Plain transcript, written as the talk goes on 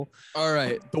All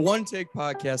right. The One Take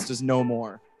Podcast is no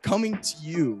more. Coming to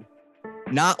you,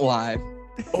 not live,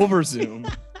 over Zoom.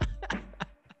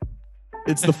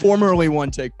 It's the formerly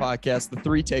One Take Podcast, the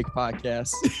Three Take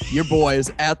Podcast. Your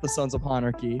boys at the Sons of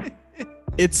Honarchy.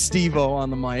 It's Steve-O on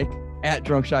the mic, at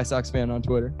Drunk Shy Sox Fan on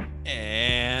Twitter.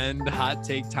 And Hot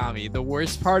Take Tommy. The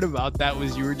worst part about that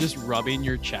was you were just rubbing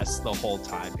your chest the whole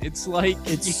time. It's like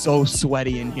it's so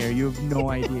sweaty in here. You have no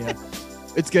idea.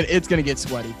 It's gonna get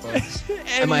sweaty, folks.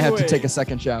 Anyway. I might have to take a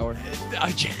second shower.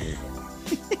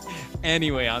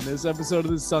 Anyway, on this episode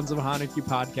of the Sons of Honarchy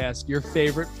podcast, your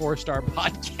favorite 4-star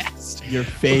podcast. Your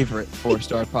favorite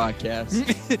 4-star podcast.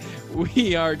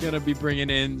 We are going to be bringing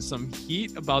in some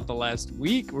heat about the last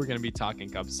week. We're going to be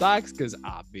talking Cubs Sox because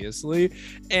obviously.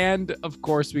 And of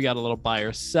course, we got a little buy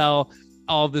or sell.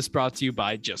 All of this brought to you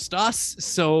by Just Us.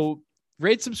 So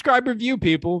rate, subscribe, review,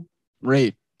 people.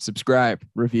 Rate, subscribe,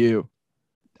 review.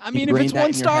 I mean, if it's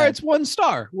 1 star, it's 1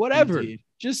 star. Whatever. Indeed.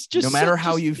 Just no matter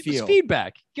how you feel. Give us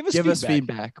feedback. Give us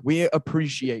feedback. We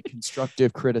appreciate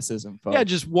constructive criticism, folks. Yeah,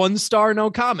 just 1 star, no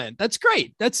comment. That's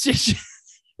great. That's just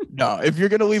no. If you're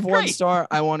gonna leave 1 star,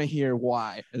 I want to hear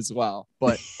why as well.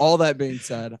 But all that being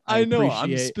said, I know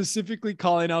I'm specifically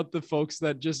calling out the folks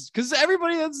that just because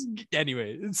everybody that's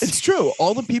anyway. It's true.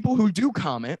 All the people who do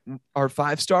comment are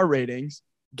 5-star ratings,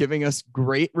 giving us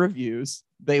great reviews.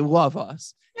 They love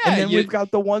us. Yeah, and then we've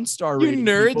got the 1-star rating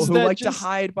people who like to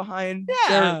hide behind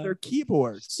their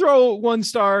keyboards. Throw 1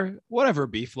 star, whatever,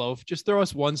 Beef Loaf. Just throw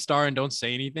us 1 star and don't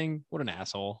say anything. What an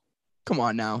asshole. Come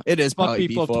on now. It is probably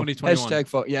Beef Loaf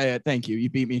 2021. #. Yeah. Thank you. You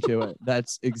beat me to it.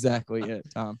 That's exactly it,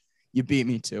 Tom. You beat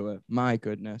me to it. My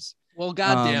goodness. Well,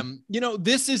 goddamn.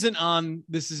 This is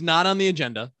not on the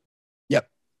agenda. Yep.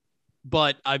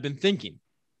 But I've been thinking,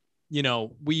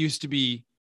 we used to be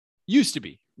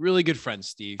really good friends,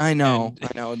 Steve. I know.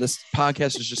 This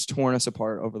podcast has just torn us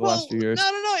apart over the last few years.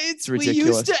 No. It's ridiculous. We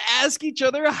used to ask each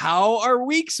other how our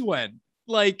weeks went.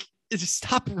 Like, just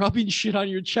stop rubbing shit on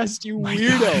your chest, you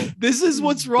weirdo. God. This is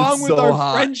what's wrong with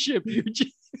our friendship. You're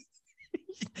just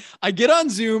I get on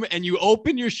Zoom and you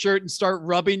open your shirt and start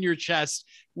rubbing your chest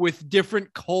with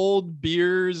different cold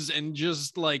beers and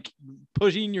just like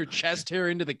pushing your chest hair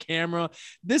into the camera.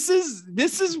 This is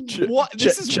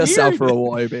chest weird. Out for a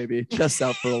boy, baby. Chest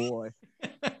out for a boy.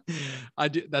 I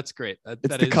do. That's great.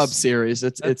 It's the Cubs series.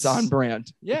 It's on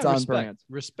brand. Yeah, it's on brand.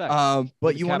 Respect.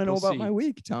 But you want to know about my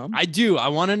week, Tom? I do. I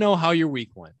want to know how your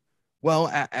week went. Well,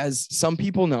 as some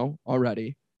people know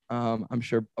already, I'm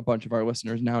sure a bunch of our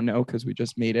listeners now know because we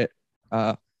just made it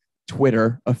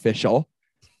Twitter official.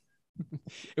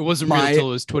 It wasn't real until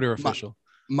it was Twitter official.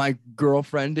 My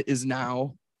girlfriend is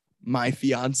now my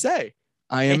fiance.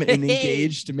 I am an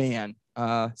engaged man.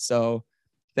 So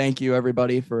thank you,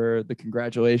 everybody, for the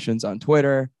congratulations on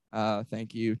Twitter.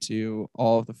 Thank you to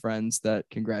all of the friends that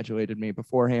congratulated me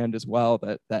beforehand as well,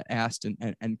 that asked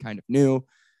and kind of knew,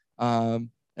 and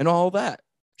all that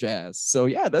jazz. So,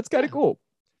 yeah, that's kind of cool.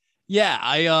 Yeah,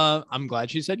 I'm glad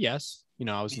she said yes.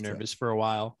 I was nervous for a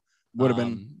while. Would have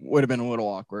been a little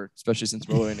awkward, especially since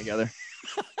we're living together.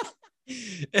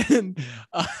 And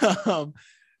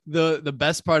the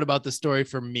best part about the story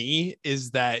for me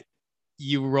is that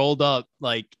you rolled up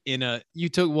you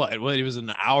took what it was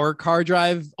an hour car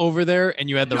drive over there, and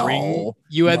you had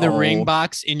the ring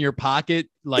box in your pocket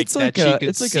she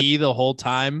could see the whole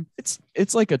time.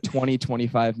 It's like a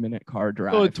 20-25 minute car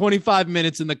drive. So 25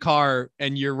 minutes in the car,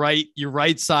 and your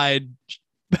right side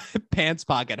pants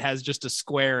pocket has just a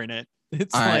square in it.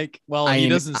 It's he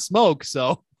doesn't smoke,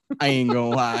 so I ain't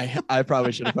gonna lie. I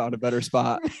probably should have found a better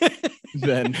spot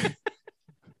than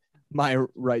my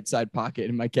right side pocket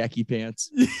in my khaki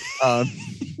pants.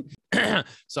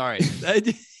 Sorry.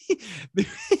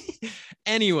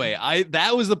 Anyway,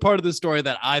 that was the part of the story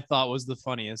that I thought was the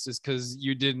funniest, is because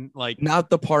you didn't not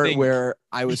the part where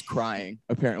I was crying.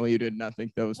 Apparently you did not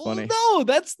think that was funny. No,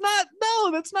 that's not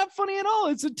funny at all.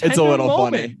 It's a little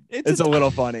moment. Funny. It's a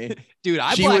little funny. Dude,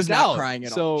 she was not crying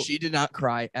at all. She did not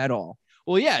cry at all.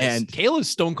 Well, yeah, and Kayla's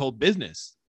stone cold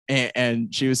business.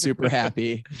 And she was super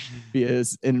happy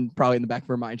because probably in the back of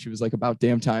her mind, she was like, about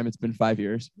damn time. It's been 5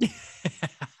 years.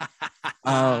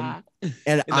 And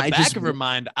in the back of her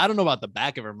mind, I don't know about the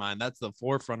back of her mind. That's the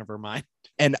forefront of her mind.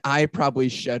 And I probably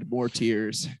shed more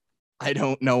tears. I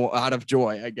don't know, out of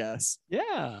joy, I guess.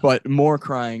 Yeah. But more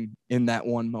crying in that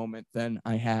one moment than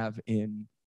I have in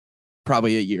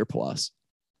probably a year plus.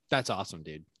 That's awesome,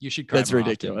 dude. You should cry. That's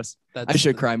ridiculous. I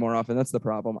should cry more often. That's the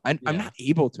problem. I'm not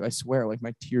able to. I swear,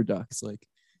 my tear ducts, dude.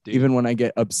 Even when I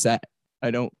get upset,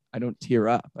 I don't tear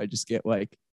up. I just get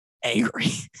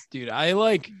angry. Dude,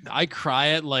 I cry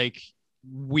at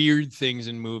weird things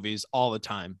in movies all the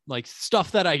time, like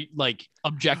stuff that I like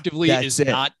objectively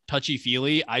not touchy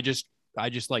feely. I just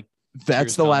like.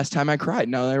 That's the last time I cried.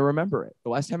 Now that I remember it. The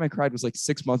last time I cried was like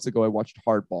 6 months ago. I watched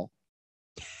Hardball.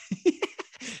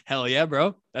 Hell yeah,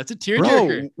 bro. That's a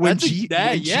tearjerker. When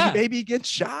G-Baby gets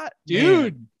shot.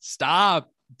 Dude, man.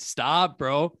 Stop,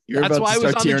 bro. That's why I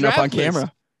was tearing up on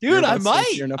camera. Dude, I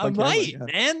might.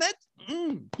 Man, that's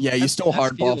you stole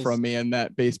Hardball from me in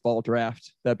that baseball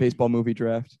movie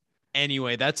draft.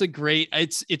 Anyway, that's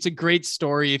it's a great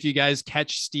story. If you guys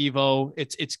catch Steve-O,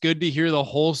 it's good to hear the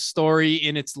whole story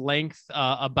in its length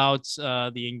about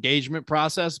the engagement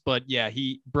process. But yeah,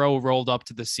 bro rolled up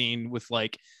to the scene with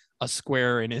like a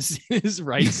square in his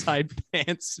right side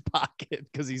pants pocket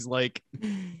because he's like.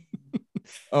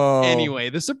 Anyway,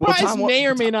 the surprise may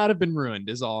or may not have been ruined,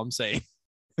 is all I'm saying.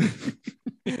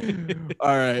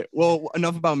 All right. Well,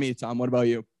 enough about me, Tom. What about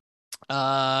you?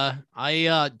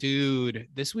 Dude,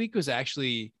 this week was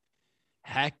actually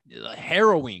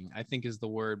harrowing, I think is the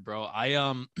word, bro.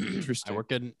 I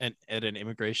work at an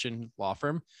immigration law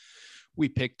firm. We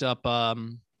picked up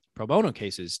pro bono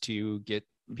cases to get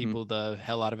people the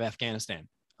hell out of Afghanistan.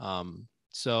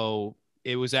 So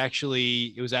it was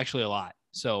actually a lot.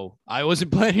 So I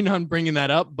wasn't planning on bringing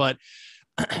that up, but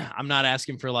I'm not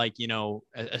asking for like,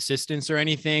 assistance or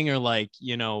anything, or like,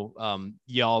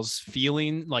 y'all's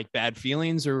feeling like bad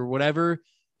feelings or whatever.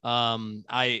 It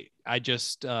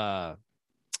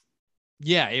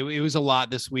was a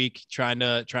lot this week trying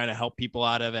to help people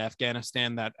out of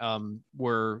Afghanistan that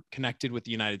were connected with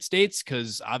the United States.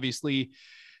 Cause obviously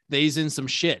they's in some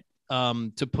shit,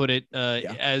 to put it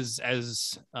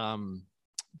as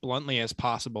bluntly as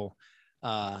possible.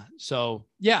 So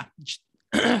yeah,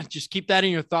 just keep that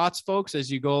in your thoughts, folks,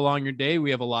 as you go along your day.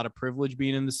 We have a lot of privilege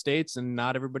being in the States, and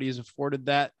not everybody is afforded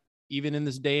that even in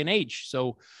this day and age.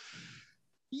 So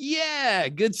yeah,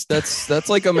 good stuff. That's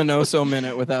like a Minoso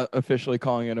minute without officially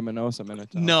calling it a Minoso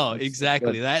minute. Tom. No,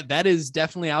 exactly. That is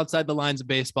definitely outside the lines of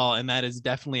baseball, and that is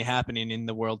definitely happening in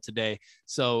the world today.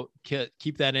 So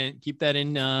keep that in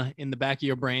the back of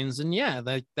your brains. And yeah,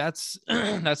 that's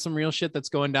that's some real shit that's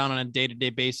going down on a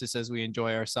day-to-day basis as we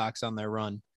enjoy our Sox on their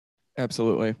run.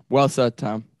 Absolutely. Well said,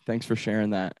 Tom. Thanks for sharing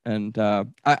that. And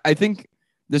I think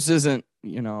this isn't,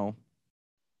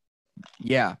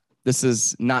 this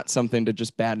is not something to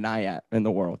just bat an eye at in the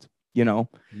world,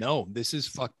 No, this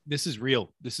is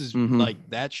real. This is like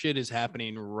that shit is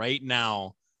happening right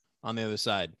now on the other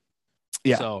side.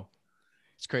 Yeah. So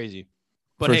it's crazy.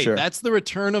 But hey, that's the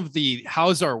return of the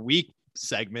How's Our Week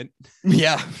segment.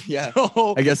 Yeah. Yeah.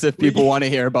 So I guess if people want to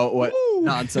hear about what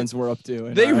nonsense we're up to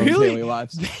in our daily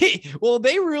lives.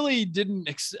 They really didn't.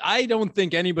 I don't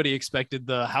think anybody expected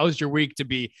the How's Your Week to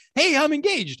be, hey, I'm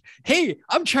engaged. Hey,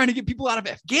 I'm trying to get people out of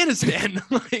Afghanistan.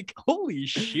 Like, holy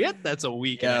shit, that's a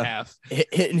week and a half.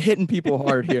 Hitting people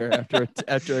hard here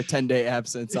after a 10-day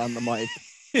absence on the mic.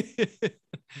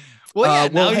 Well,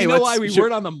 now you know why we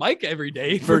weren't on the mic every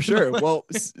day. For sure. Well,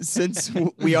 since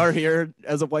we are here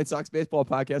as a White Sox baseball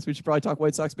podcast, we should probably talk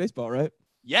White Sox baseball, right?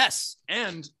 Yes.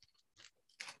 And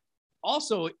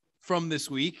also from this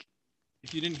week,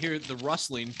 if you didn't hear the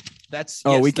rustling,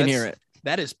 we can hear it.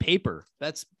 That is paper.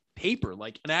 That's paper,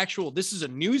 like an actual, this is a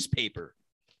newspaper.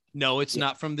 No, it's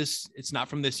not from this. It's not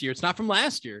from this year. It's not from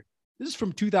last year. This is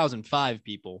from 2005,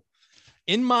 people.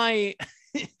 In my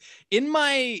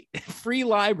free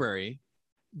library,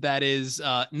 that is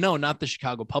no, not the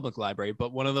Chicago Public Library,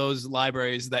 but one of those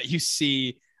libraries that you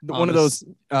see one of those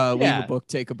leave a book,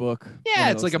 take a book.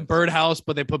 Yeah, it's like things. A birdhouse,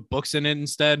 but they put books in it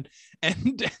instead.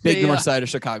 And big north side of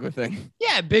Chicago thing.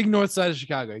 Yeah, big north side of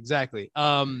Chicago, exactly.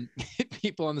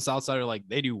 People on the south side are like,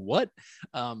 they do what?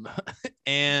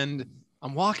 And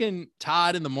I'm walking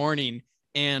Todd in the morning,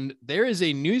 and there is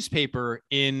a newspaper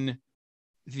in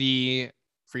the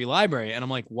free library, and I'm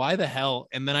like, why the hell?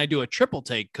 And then I do a triple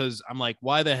take because I'm like,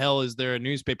 why the hell is there a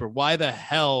newspaper? Why the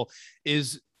hell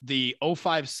is the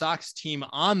 05 Sox team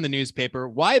on the newspaper?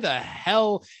 Why the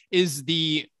hell is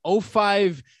the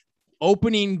 05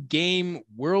 opening game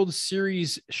World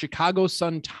Series Chicago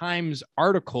Sun-Times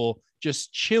article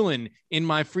just chilling in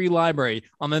my free library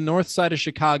on the north side of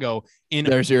Chicago?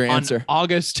 There's your answer.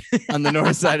 August on the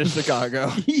north side of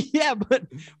Chicago. Yeah, but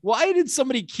why did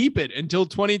somebody keep it until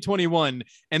 2021?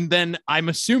 And then I'm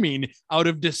assuming out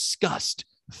of disgust,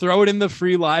 throw it in the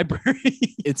free library.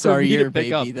 It's our year,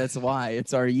 baby. That's why.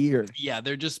 It's our year. Yeah,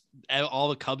 they're just all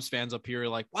the Cubs fans up here are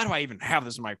like, why do I even have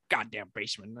this in my goddamn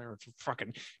basement? They're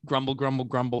fucking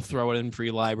grumble, throw it in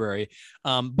free library.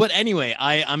 But anyway,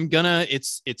 I'm gonna.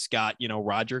 It's got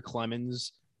Roger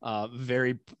Clemens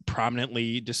very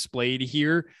prominently displayed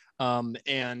here,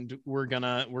 and we're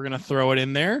gonna throw it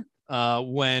in there.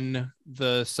 when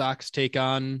the Sox take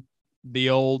on the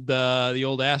old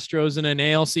Astros in an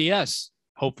ALCS,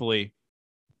 hopefully,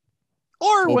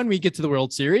 or when we get to the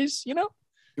World Series,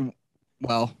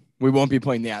 Well, we won't be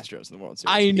playing the Astros in the World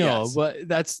Series. I know, yes.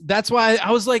 But that's why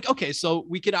I was like, okay, so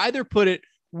we could either put it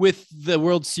with the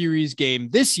World Series game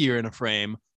this year in a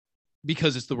frame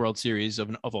because it's the World Series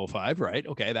of 05, right?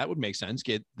 Okay, that would make sense.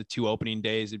 Get the 2 opening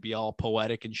days, it'd be all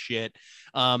poetic and shit.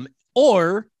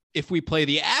 Or if we play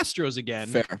the Astros again.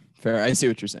 Fair. I see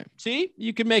what you're saying. See,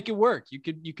 you could make it work. You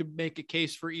could make a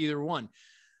case for either one.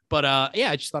 But yeah,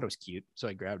 I just thought it was cute, so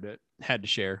I grabbed it. Had to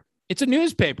share. It's a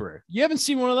newspaper. You haven't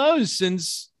seen one of those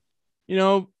since,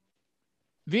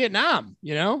 Vietnam.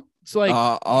 It's like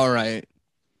all right.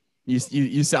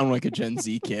 You sound like a Gen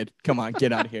Z kid. Come on,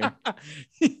 get out of here.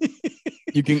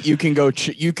 You can go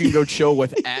chill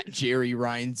with at Jerry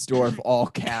Reinsdorf, all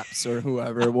caps, or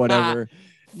whatever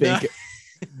fake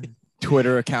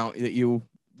Twitter account that you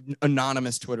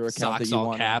anonymous Twitter account Socks that you all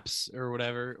want. Caps or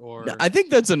whatever. Or I think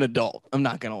that's an adult. I'm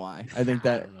not gonna lie. I think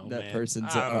that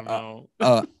person's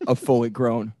a fully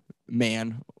grown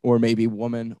man or maybe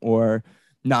woman or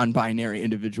non-binary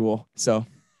individual. So.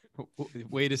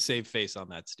 Way to save face on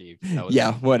that, Steve.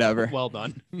 Whatever. Well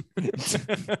done.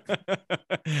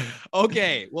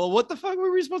 Okay. Well, what the fuck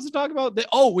were we supposed to talk about?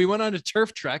 We went on a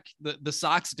turf trek. The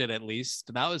Sox did, at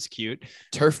least. That was cute.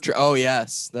 Turf trek. Oh,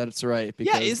 yes, that's right.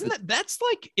 That's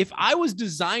like if I was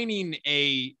designing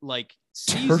a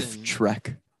season. Turf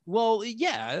trek. Well,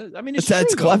 yeah. I mean,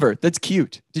 that's clever. That's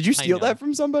cute. Did you steal that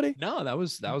from somebody? No, that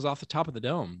was off the top of the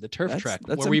dome. The turf trek,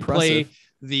 that's where impressive.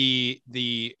 We play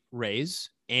the Rays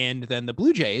and then the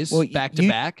Blue Jays back to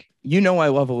back. I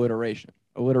love alliteration.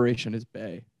 Alliteration is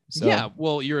bae. So. Yeah,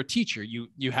 well, you're a teacher.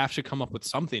 You have to come up with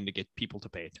something to get people to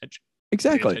pay attention.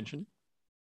 Exactly.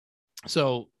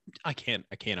 So I can't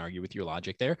argue with your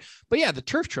logic there. But yeah, the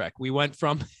turf trek. We went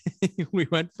from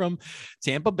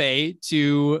Tampa Bay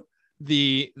to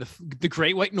the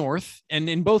Great White North, and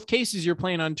in both cases you're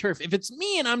playing on turf. If it's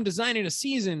me and I'm designing a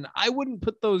season, I wouldn't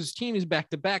put those teams back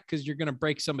to back because you're going to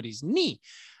break somebody's knee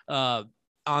on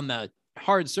the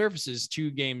hard surfaces.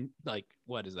 2 game,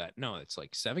 what is that? No, it's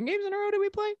 7 games in a row. Did we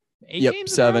play 8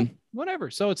 games? 7. Whatever.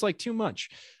 So it's too much.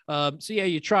 So yeah,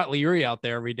 you trot Leary out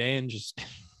there every day and just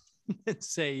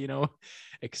say,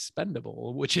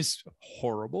 expendable, which is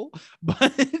horrible.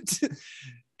 But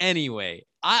anyway,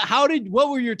 what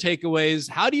were your takeaways?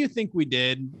 How do you think we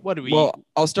did? Well,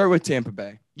 I'll start with Tampa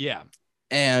Bay. Yeah.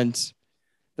 And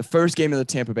the first game of the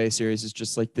Tampa Bay series is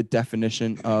just the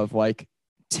definition of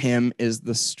Tim is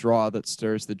the straw that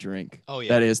stirs the drink. Oh yeah.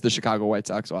 That is the Chicago White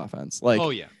Sox offense. Oh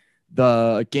yeah.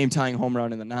 The game tying home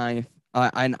run in the 9th.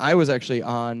 I was actually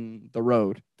on the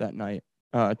road that night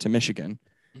to Michigan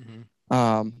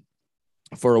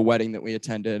for a wedding that we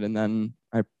attended. And then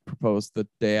I proposed the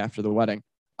day after the wedding.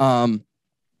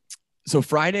 So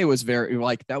Friday was very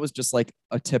that was just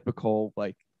a typical,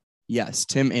 yes,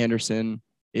 Tim Anderson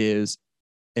is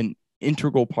an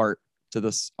integral part to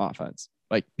this offense,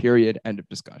 period, end of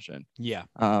discussion. Yeah.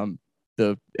 Obviously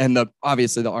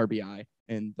the RBI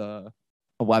in the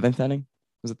 11th inning.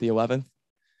 Was it the 11th?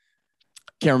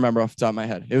 Can't remember off the top of my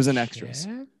head. It was in extras.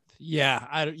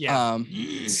 Yeah.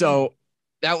 So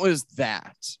that was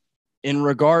that. In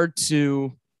regard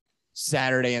to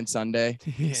Saturday and Sunday.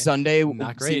 Sunday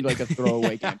seemed like a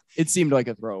throwaway game. It seemed like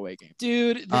a throwaway game,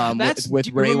 dude. That's with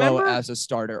Raylo as a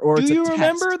starter. Or do you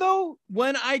remember though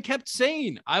when I kept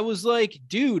saying, I was like,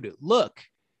 dude, look,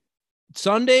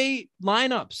 Sunday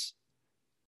lineups.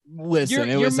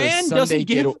 Listen, your man doesn't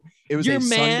give. It was a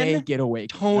Sunday getaway.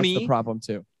 Tony, that's the problem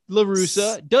too. La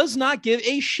Russa does not give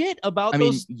a shit about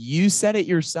those. You said it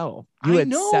yourself. You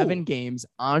had 7 games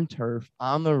on turf,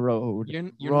 on the road.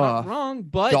 You're not wrong,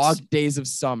 but dog days of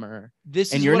summer.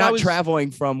 You're not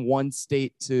traveling from one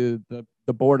state to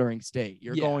the bordering state.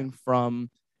 You're going from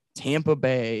Tampa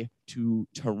Bay to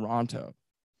Toronto.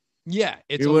 Yeah,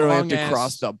 it's you literally have to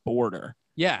cross the border.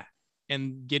 Yeah,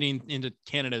 and getting into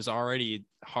Canada is already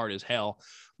hard as hell.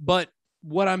 But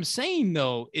what I'm saying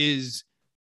though is,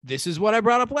 this is what I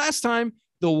brought up last time.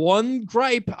 The one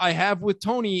gripe I have with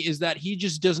Tony is that he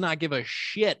just does not give a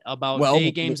shit about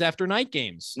day games after night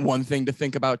games. One thing to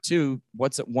think about too.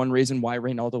 What's one reason why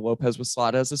Reynaldo Lopez was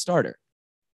slotted as a starter?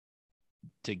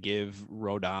 To give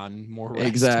Rodon more rest.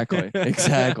 Exactly.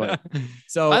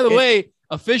 So by the way,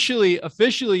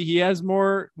 officially he has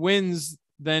more wins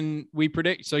than we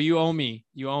predict. So you owe me.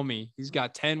 He's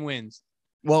got 10 wins.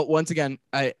 Well, once again,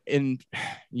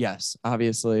 yes,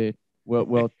 obviously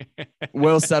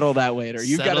we'll settle that later.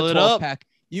 You've got a 12-pack.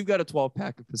 You've got a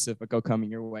 12-pack of Pacifico coming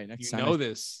your way next time. You know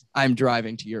this. I'm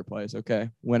driving to your place, okay?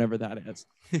 Whenever that is.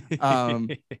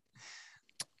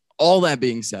 All that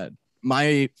being said,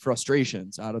 my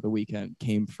frustrations out of the weekend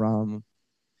came from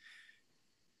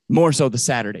more so the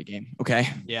Saturday game, okay?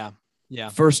 Yeah.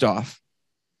 First off,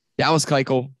 Dallas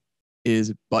Keuchel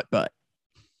is butt.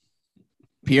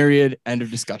 Period. End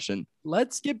of discussion.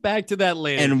 Let's get back to that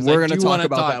later. And we're going to talk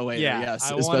about that later. Yeah,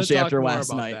 yes, especially after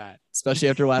last night. Especially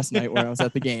after last night when I was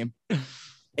at the game.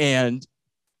 And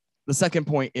the second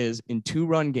point is in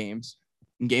 2-run games,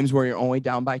 in games where you're only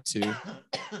down by 2,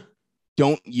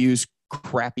 don't use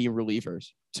crappy relievers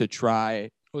to try.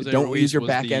 Don't use your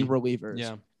back end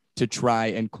relievers to try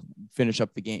and finish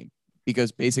up the game,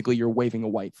 because basically you're waving a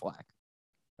white flag.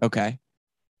 Okay.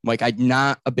 Like, I'm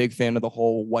not a big fan of the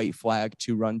whole white flag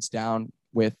 2 runs down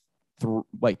with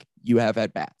like you have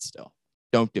at bat still.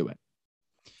 Don't do it.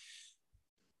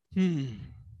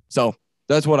 So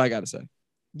that's what I got to say.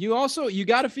 You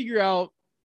got to figure out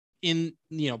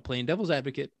playing devil's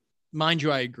advocate. Mind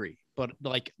you, I agree. But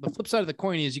like the flip side of the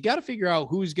coin is you got to figure out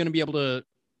who's going to be able to,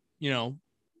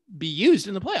 be used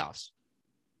in the playoffs.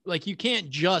 Like, you can't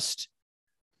just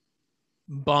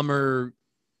Bummer,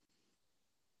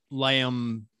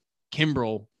 Lamb,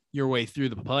 Kimbrel your way through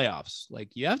the playoffs. Like,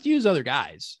 you have to use other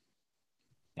guys.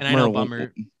 And I know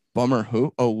Bummer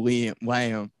who? Oh,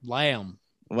 Lamb.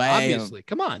 Obviously.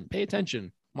 Come on, pay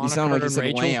attention. You sound like you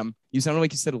said Lamb. You sounded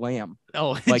like you said Lamb.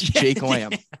 Oh, like Jake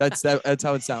Lamb. That's how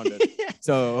it sounded.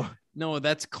 So no,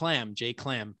 that's Clam, Jay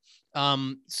Clam.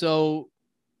 So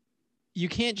you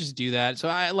can't just do that. So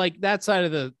I like that side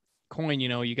of the coin.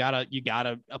 You got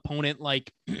a opponent like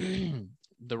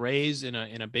the Rays in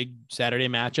a big Saturday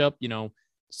matchup.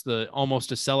 It's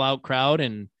almost a sellout crowd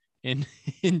in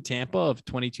Tampa of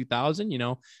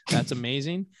 22,000. That's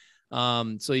amazing.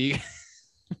 So you.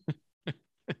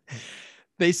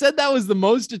 They said that was the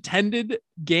most attended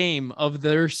game of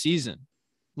their season.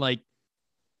 Like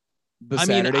the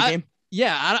Saturday game?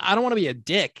 Yeah. I don't want to be a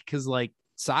dick because like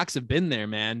Sox have been there,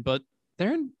 man, but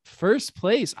they're in first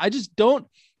place. I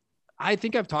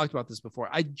think I've talked about this before.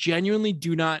 I genuinely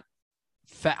do not,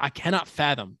 I cannot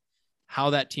fathom how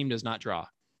that team does not draw.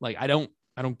 Like, I don't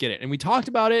get it. And we talked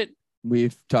about it.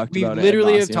 We've talked about it. We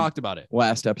literally have talked about it.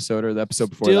 Last episode or the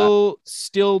episode before that.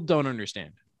 Still don't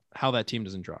understand how that team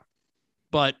doesn't draw.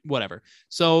 But whatever.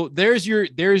 So there's your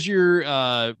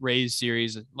Rays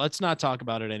series. Let's not talk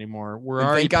about it anymore. We're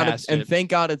already past it. And thank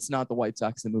God it's not the White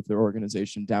Sox that moved their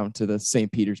organization down to the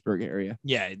St. Petersburg area.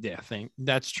 Yeah.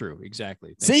 That's true.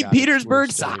 Exactly. St.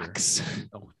 Petersburg Sox.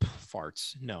 Oh,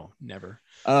 farts. No, never.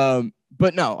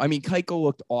 But no, I mean, Keuchel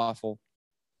looked awful.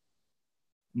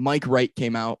 Mike Wright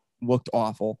came out, looked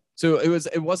awful. So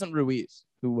it wasn't Ruiz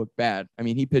who looked bad. I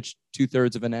mean, he pitched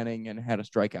 2/3 of an inning and had a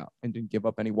strikeout and didn't give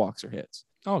up any walks or hits.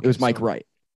 Okay, it was Mike Wright.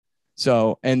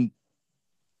 So, and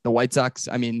the White Sox,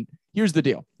 I mean, here's the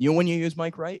deal. When you use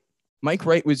Mike Wright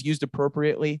was used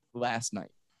appropriately last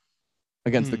night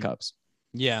against the Cubs.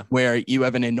 Yeah. Where you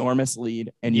have an enormous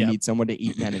lead and you need someone to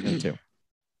eat an inning or two.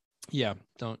 Yeah.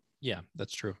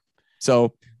 That's true.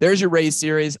 So there's your Rays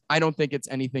series. I don't think it's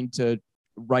anything to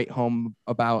write home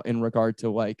about in regard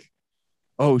to like,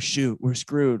 oh, shoot, we're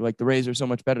screwed. Like, the Rays are so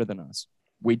much better than us.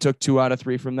 We took 2 out of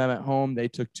 3 from them at home. They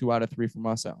took 2 out of 3 from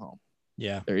us at home.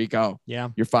 Yeah. There you go. Yeah.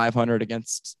 You're 500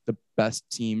 against the best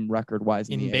team record-wise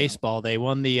in baseball. AL. They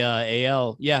won the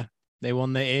AL. Yeah. They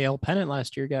won the AL pennant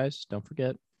last year, guys. Don't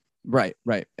forget. Right.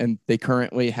 And they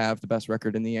currently have the best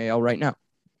record in the AL right now.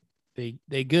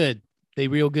 They good. They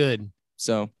real good.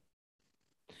 So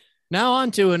now on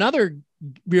to another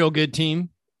real good team,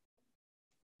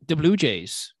 the Blue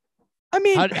Jays. I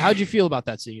mean, how'd you feel about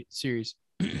that series?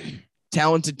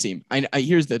 Talented team. I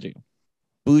here's the deal.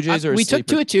 Blue Jays are. We took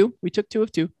 2 of 2. We took 2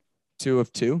 of 2. 2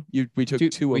 of 2. We took 2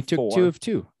 of 4. We took 2 of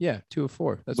 2. Yeah, 2 of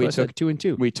 4. That's what I said. 2 and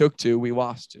 2. We took 2. We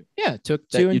lost 2. Yeah, took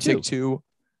 2 and 2. You took 2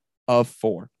 of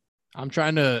 4. I'm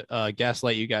trying to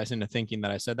gaslight you guys into thinking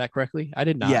that I said that correctly. I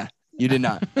did not. Yeah, you did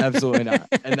not. Absolutely not.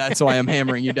 And that's why I'm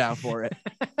hammering you down for it.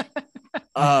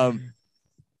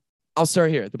 I'll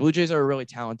start here. The Blue Jays are a really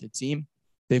talented team.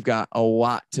 They've got a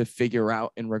lot to figure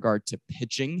out in regard to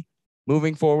pitching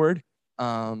moving forward.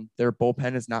 Their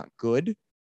bullpen is not good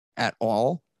at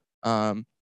all. That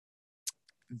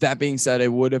being said,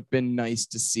 it would have been nice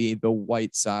to see the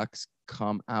White Sox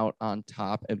come out on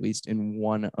top, at least in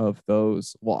one of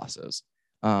those losses.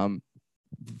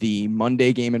 The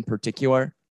Monday game in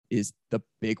particular is the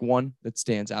big one that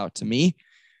stands out to me.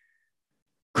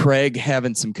 Craig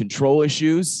having some control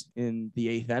issues in the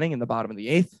 8th inning, in the bottom of the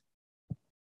 8th.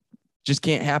 Just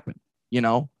can't happen,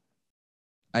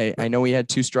 I know he had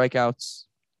 2 strikeouts,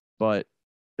 but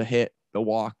the hit the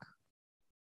walk,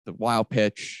 the wild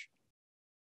pitch,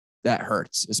 that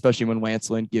hurts, especially when Lance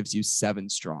Lynn gives you 7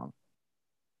 strong.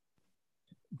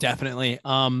 Definitely.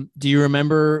 Do you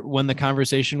remember when the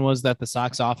conversation was that the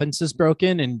Sox offense is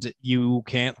broken and you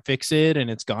can't fix it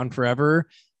and it's gone forever?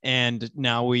 And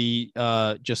now we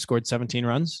just scored 17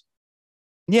 runs.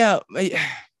 Yeah.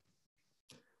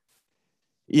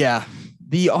 Yeah.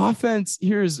 The offense,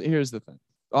 here's the thing.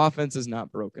 Offense is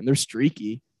not broken. They're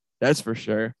streaky. That's for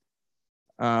sure.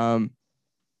 All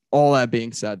that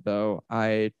being said, though,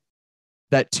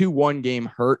 that 2-1 game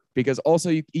hurt because also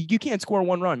you can't score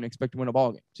 1 run and expect to win a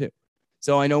ball game too.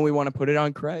 So I know we want to put it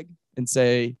on Craig and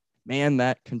say, man,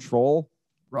 that control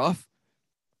rough.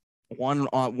 One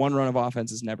run of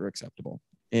offense is never acceptable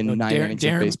in 9 innings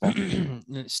of baseball.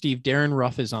 Steve, Darren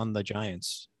Ruff is on the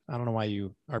Giants. I don't know why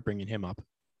you are bringing him up,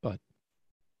 but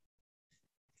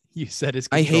you said his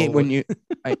control. I hate when you,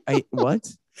 what?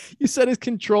 You said his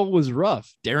control was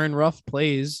rough. Darren Ruff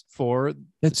plays for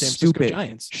That's the San Francisco stupid.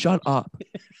 Giants. Shut up.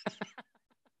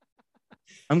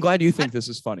 I'm glad you think this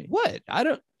is funny. What?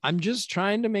 I'm just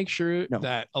trying to make sure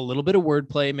that a little bit of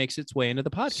wordplay makes its way into the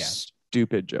podcast.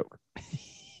 Stupid joke.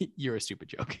 You're a stupid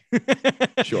joke.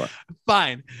 Sure.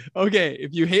 Fine. Okay.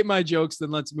 If you hate my jokes,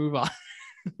 then let's move on.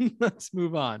 Let's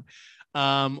move on.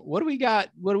 What do we got?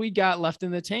 What do we got left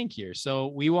in the tank here? So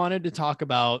we wanted to talk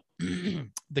about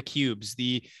the Cubes,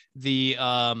 the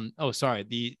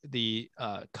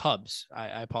Cubs.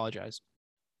 I apologize.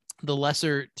 The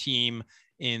lesser team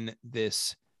in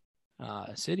this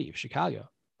city of Chicago.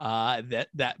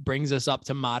 That brings us up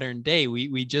to modern day.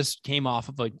 We just came off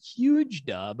of a huge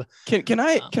dub. Can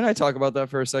I talk about that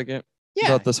for a second? Yeah.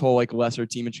 About this whole like lesser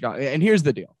team in Chicago. And here's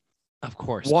the deal. Of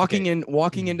course. Walking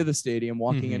into the stadium,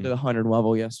 into the 100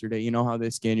 level yesterday, you know how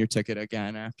they scan your ticket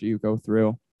again after you go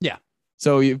through. Yeah.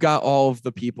 So you've got all of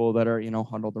the people that are,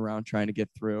 huddled around trying to get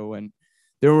through. And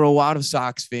there were a lot of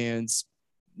Sox fans.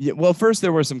 Yeah, well, first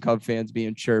there were some Cub fans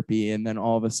being chirpy, and then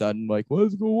all of a sudden, like,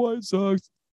 let's go White Sox.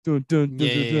 Dun, dun, dun,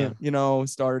 dun, dun,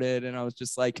 started. And I was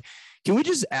just like, can we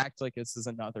just act like this is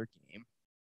another game?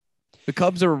 The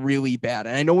Cubs are really bad.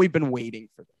 And I know we've been waiting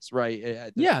for this,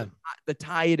 right? The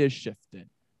tide has shifted,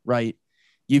 right?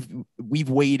 We've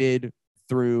waited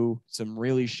through some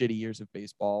really shitty years of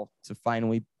baseball to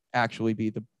finally actually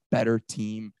be the better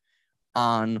team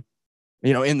in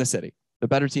the city. The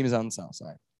better team is on the South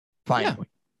Side. Finally. Yeah.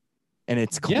 And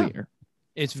it's clear. Yeah.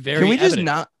 It's very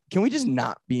evident. Can we just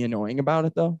not be annoying about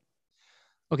it though?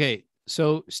 Okay.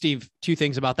 So Steve, 2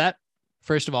 things about that.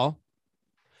 First of all,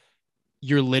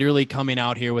 you're literally coming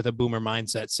out here with a boomer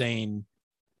mindset saying,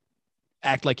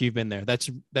 act like you've been there. That's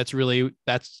what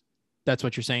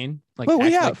you're saying. Like, well,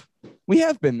 we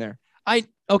have been there.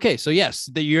 Okay. So yes,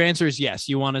 your answer is yes.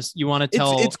 You want to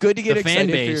tell it's good to get the excited fan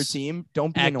base, for your team.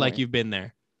 Don't be act annoying. like you've been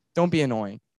there. Don't be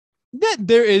annoying. That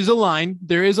there is a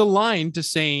line to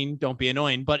saying don't be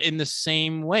annoying, but in the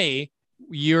same way,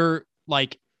 you're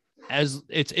like, as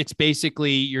it's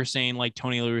basically you're saying like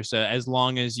Tony La Russa, as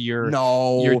long as you're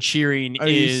cheering Are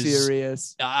you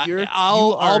serious?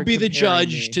 I'll be the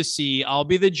judge to see. I'll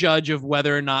be the judge of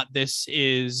whether or not this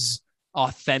is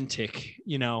authentic.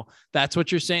 That's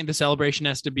what you're saying. The celebration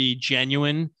has to be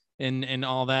genuine and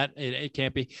all that. It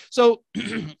can't be. So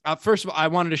first of all, I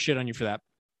wanted to shit on you for that.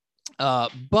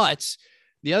 But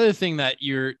the other thing that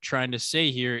you're trying to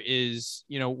say here is,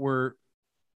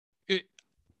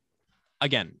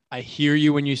 again, I hear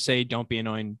you when you say don't be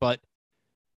annoying, but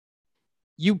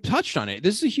you touched on it.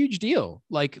 This is a huge deal.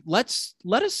 Like, let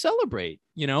us celebrate,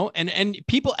 and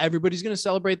everybody's going to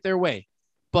celebrate their way,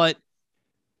 but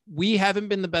we haven't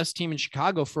been the best team in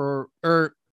Chicago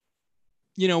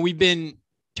we've been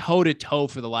toe to toe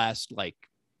for the last like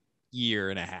year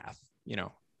and a half,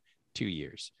 2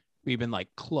 years. We've been like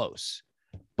close,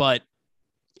 but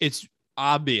it's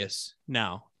obvious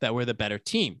now that we're the better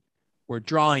team. We're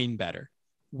drawing better.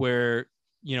 We're,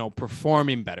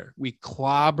 performing better. We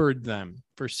clobbered them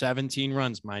for 17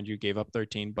 runs. Mind you, gave up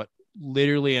 13, but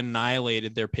literally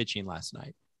annihilated their pitching last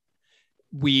night.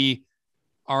 We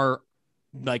are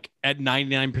like at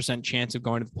 99% chance of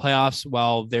going to the playoffs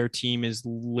while their team is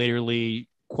literally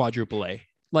quadruple A.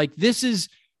 Like, this is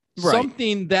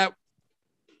something that,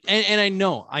 and I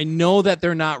know that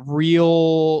they're not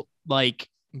real, like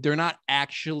they're not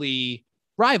actually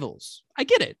rivals. I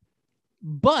get it,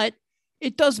 but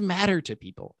it does matter to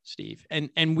people, Steve.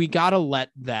 And we got to let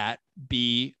that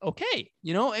be okay,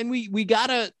 and we got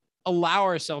to allow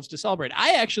ourselves to celebrate.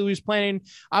 I actually was planning,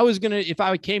 if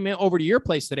I came in over to your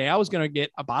place today, I was going to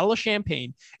get a bottle of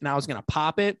champagne and I was going to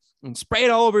pop it and spray it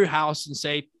all over your house and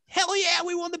say, Hell yeah,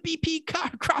 we won the BP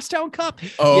Crosstown Cup.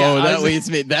 Oh, yeah, that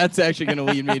leads me. That's actually going to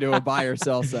lead me to a buy or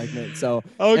sell segment. So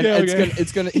okay.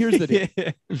 It's gonna. Here's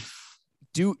the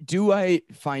deal. Do I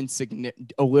find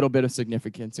a little bit of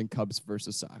significance in Cubs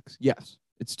versus Sox? Yes,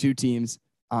 it's two teams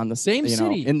on the same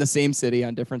city, in the same city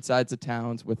on different sides of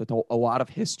towns with a lot of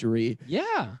history.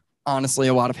 Yeah. Honestly,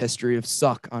 a lot of history of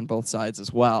suck on both sides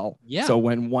as well. Yeah. So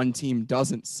when one team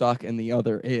doesn't suck and the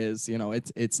other is,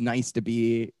 it's nice to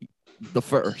be the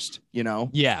first,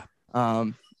 Yeah.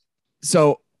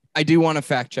 So I do want to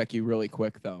fact check you really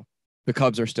quick though. The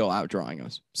Cubs are still outdrawing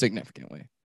us significantly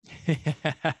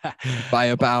by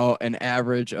about an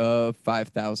average of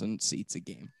 5,000 seats a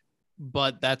game.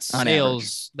 But that's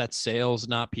sales. That's sales,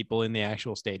 not people in the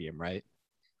actual stadium, right?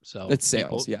 So it's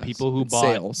sales. People who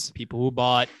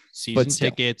bought season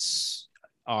tickets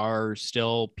are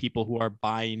still people who are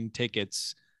buying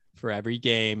tickets for every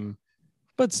game.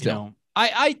 But still,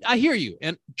 I hear you,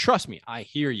 and trust me, I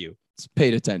hear you. It's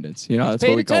paid attendance. That's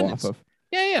what we go off of.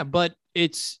 Yeah. But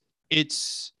it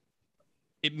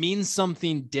means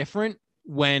something different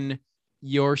when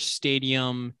your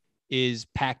stadium is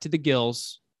packed to the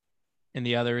gills and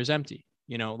the other is empty.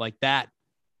 Like that.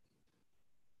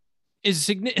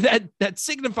 That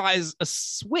signifies a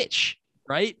switch,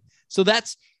 right? So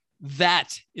that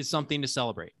is something to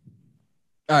celebrate.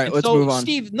 All right, let's move on.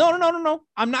 Steve, no.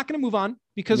 I'm not going to move on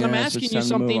because I'm asking you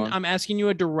something. I'm asking you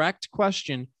a direct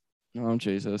question. Oh,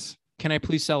 Jesus. Can I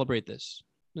please celebrate this?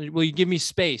 Will you give me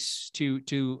space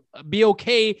to be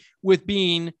okay with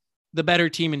being the better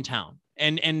team in town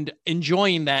and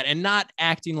enjoying that and not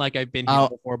acting like I've been here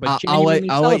before, but genuinely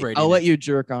celebrating? I'll let you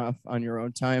jerk off on your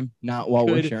own time, not while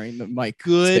we're sharing the mic.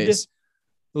 Good space.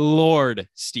 Lord,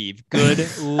 Steve. Good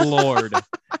Lord.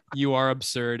 You are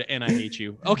absurd and I hate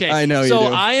you. Okay. I know so you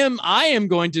do. I am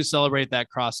going to celebrate that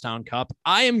Crosstown Cup.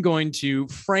 I am going to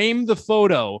frame the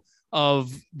photo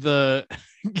of the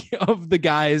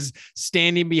guys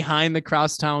standing behind the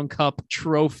Crosstown Cup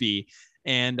trophy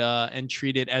and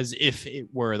treat it as if it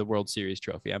were the World Series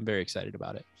trophy. I'm very excited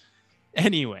about it.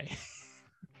 Anyway,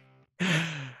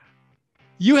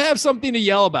 you have something to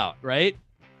yell about, right?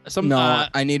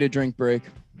 I need a drink break.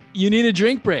 You need a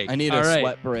drink break. I need a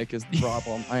sweat break is the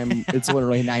problem. It's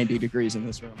literally 90 degrees in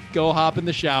this room. Go hop in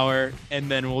the shower and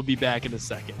then we'll be back in a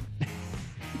second.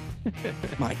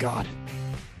 My God.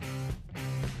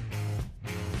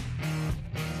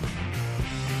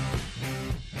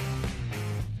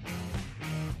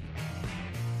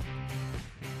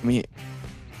 I mean,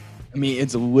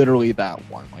 it's literally that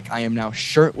warm. Like I am now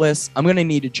shirtless. I'm going to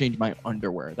need to change my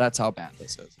underwear. That's how bad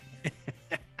this is.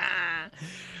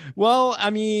 Well,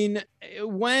 I mean,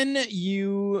 when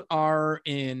you are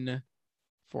in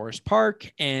Forest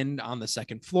Park and on the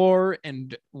second floor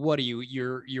and what are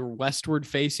you're westward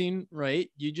facing, right?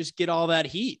 You just get all that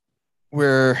heat.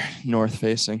 We're north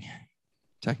facing,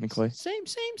 technically. Same.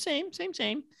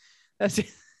 That's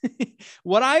it.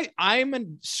 What I'm a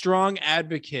strong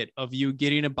advocate of you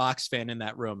getting a box fan in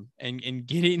that room and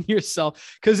getting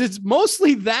yourself, because it's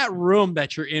mostly that room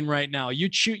that you're in right now.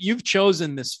 You've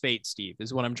chosen this fate, Steve,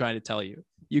 is what I'm trying to tell you.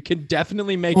 You can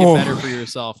definitely make it better for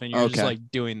yourself, and you're just like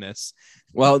doing this.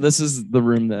 Well, this is the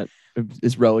room that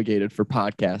is relegated for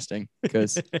podcasting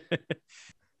because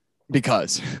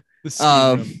the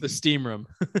steam room.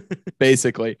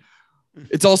 Basically.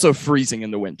 It's also freezing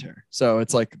in the winter. So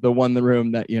it's like the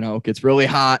room that, gets really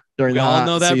hot during the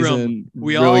hot season. We all know that room.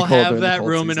 We all have that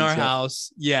room in our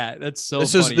house. Yeah, that's so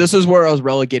funny. This is where I was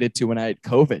relegated to when I had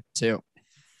COVID too.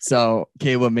 So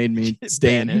Kayla made me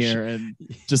stay in here and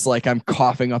just like I'm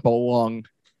coughing up a lung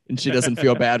and she doesn't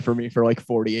feel bad for me for like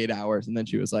 48 hours. And then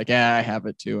she was like, I have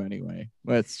it too anyway.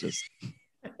 It's just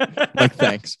like,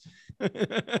 thanks.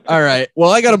 All right.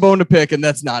 Well, I got a bone to pick and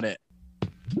that's not it.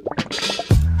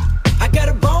 Got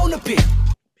a bone to pick.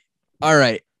 All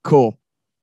right, cool.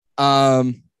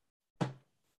 Boy,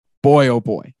 oh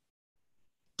boy.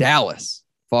 Dallas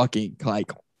fucking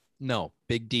Keuchel. No,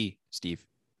 Big D, Steve.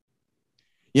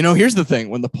 Here's the thing.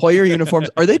 When the player uniforms,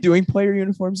 are they doing player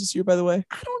uniforms this year, by the way?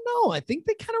 I don't know. I think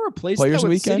they kind of replaced Players that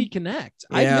with Weekend? City Connect.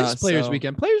 I missed Players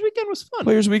Weekend. Players Weekend was fun.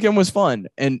 Players Weekend was fun.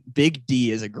 And Big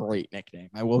D is a great nickname.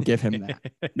 I will give him that.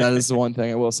 That is the one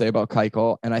thing I will say about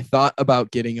Keuchel. And I thought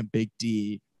about getting a Big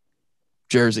D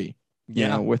jersey,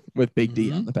 with Big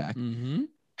D on the back. Mm-hmm.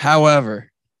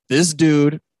 However, this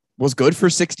dude was good for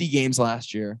 60 games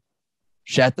last year,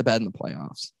 shat the bed in the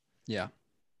playoffs. Yeah.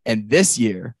 And this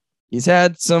year, he's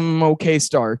had some okay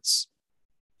starts,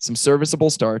 some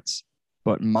serviceable starts,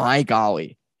 but my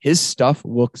golly, his stuff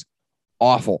looks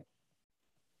awful.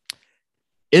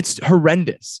 It's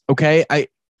horrendous. Okay.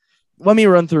 Let me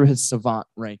run through his savant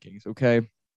rankings. Okay.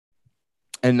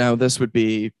 And now this would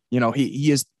be, he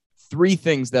has three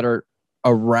things that are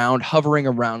hovering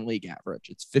around league average.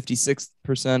 It's 56th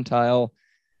percentile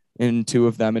in two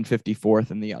of them and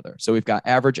 54th in the other. So we've got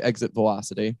average exit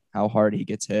velocity, how hard he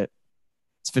gets hit.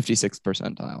 It's 56th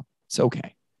percentile. It's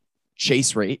okay.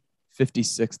 Chase rate,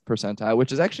 56th percentile,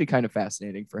 which is actually kind of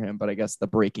fascinating for him, but I guess the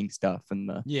breaking stuff and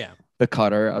the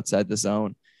cutter outside the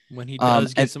zone. When he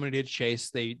does get somebody to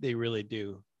chase, they really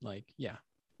do.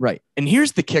 Right. And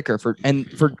here's the kicker for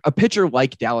a pitcher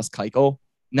like Dallas Keuchel.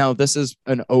 Now, this is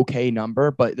an okay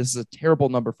number, but this is a terrible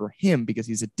number for him because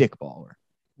he's a dick baller.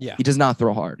 Yeah. He does not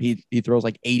throw hard. He throws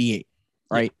like 88,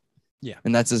 right? Yeah.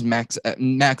 And that's his max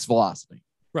velocity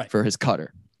for his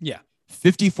cutter. Yeah.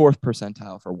 54th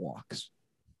percentile for walks.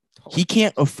 He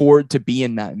can't afford to be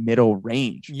in that middle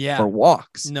range for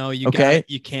walks. No, you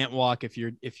can't walk if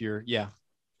you're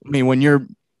I mean, when you're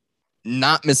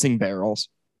not missing barrels,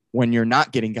 when you're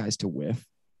not getting guys to whiff,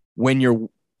 when your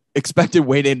expected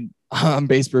weighted on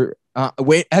base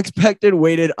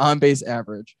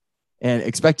average and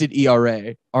expected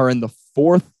ERA are in the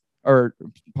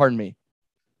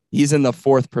he's in the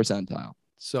fourth percentile.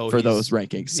 So for those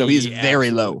rankings. So he's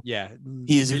very low. Yeah.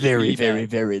 He's very, very,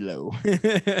 very low.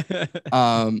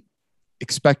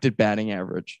 Expected batting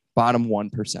average, bottom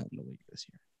 1% in the league this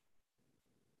year.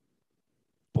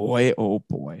 Boy, oh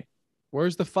boy.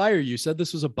 Where's the fire? You said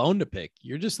this was a bone to pick.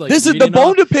 You're just like, this is the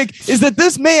bone to pick is that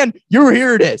this man,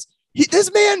 here it is.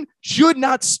 This man should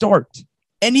not start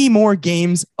any more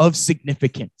games of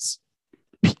significance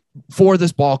for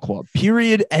this ball club.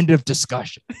 Period. End of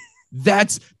discussion.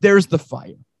 There's the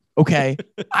fire. Okay.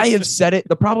 I have said it.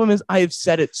 The problem is I have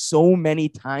said it so many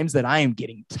times that I am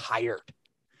getting tired.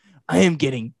 I am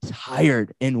getting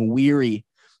tired and weary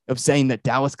of saying that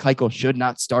Dallas Keuchel should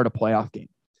not start a playoff game.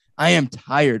 I am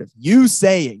tired of you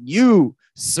saying,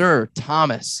 Sir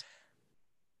Thomas,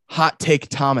 hot take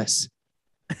Thomas,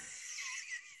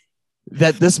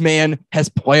 that this man has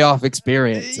playoff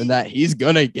experience and that he's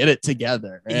going to get it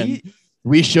together. And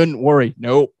we shouldn't worry.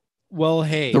 Nope. Well,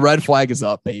 hey, the red flag is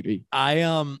up, baby. I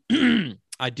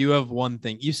do have one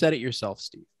thing. You said it yourself,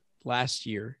 Steve. Last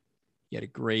year, he had a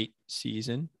great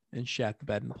season and shat the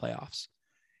bed in the playoffs.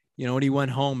 You know what? He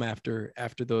went home after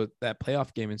that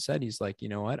playoff game and said, he's like, you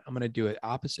know what? I'm going to do it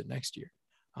opposite next year.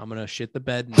 I'm going to shit the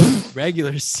bed in the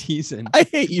regular season. I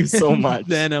hate you so much.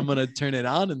 Then I'm going to turn it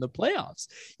on in the playoffs.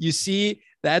 You see,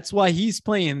 that's why he's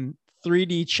playing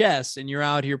 3D chess and you're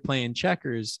out here playing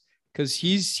checkers. Because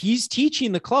he's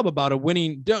teaching the club about a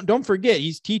winning. Don't forget,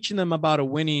 he's teaching them about a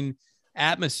winning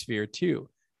atmosphere too.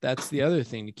 That's the other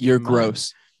thing to keep. You're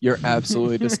gross. You're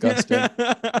absolutely disgusting.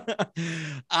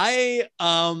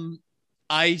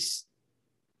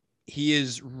 He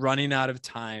is running out of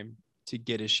time to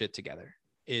get his shit together.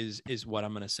 Is what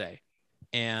I'm gonna say,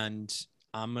 and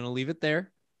I'm gonna leave it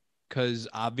there because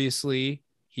obviously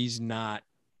he's not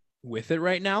with it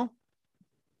right now.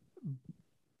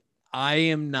 I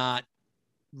am not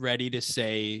ready to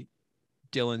say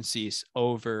Dylan Cease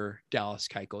over Dallas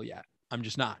Keuchel yet. I'm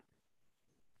just not.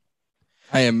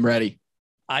 I am ready.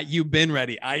 You've been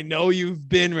ready. I know you've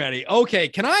been ready. Okay.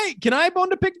 Can I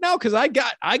bone to pick now? Cause I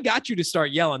got you to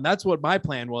start yelling. That's what my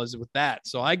plan was with that.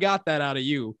 So I got that out of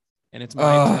you and it's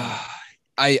my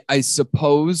turn. I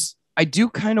suppose I do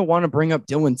kind of want to bring up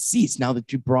Dylan Cease now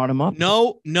that you brought him up.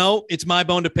 No, it's my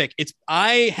bone to pick.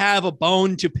 I have a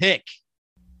bone to pick.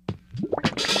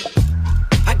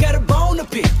 I got a bone to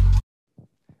pick.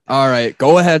 All right,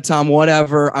 go ahead, Tom.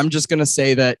 Whatever. I'm just gonna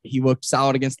say that he looked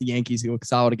solid against the Yankees. He looked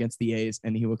solid against the A's,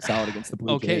 and he looked solid agast the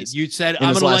Blue Jays. Okay, you said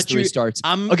I'm gonna let you starts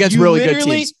against really good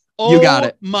teams. You got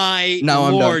it. My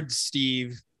Lord,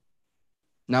 Steve.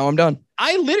 Now I'm done.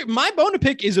 My bone to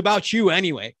pick is about you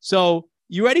anyway. So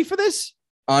you ready for this?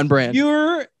 On brand.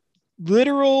 Your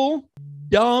literal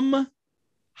dumb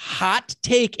hot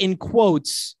take in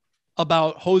quotes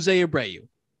about Jose Abreu.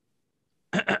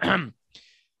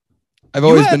 I've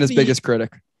always been his biggest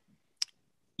critic.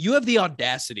 You have the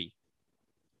audacity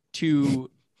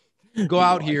to go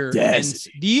out here and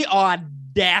the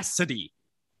audacity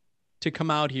to come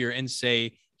out here and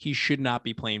say he should not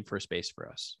be playing first base for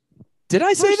us. Did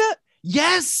I say that?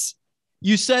 Yes.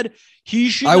 You said he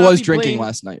should I not was be drinking playing.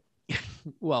 last night.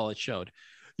 Well, it showed.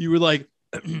 You were like,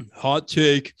 hot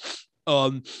take.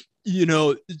 Jose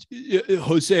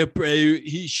Abreu,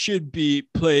 he should be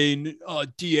playing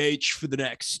DH for the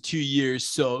next 2 years,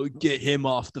 so get him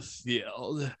off the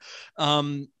field.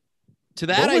 To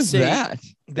that, I say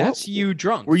that's you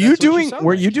drunk. Were you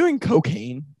doing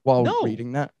cocaine while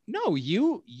reading that? No,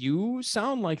 you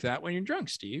sound like that when you're drunk,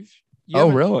 Steve.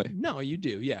 Really? No, you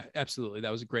do. Yeah, absolutely.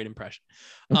 That was a great impression.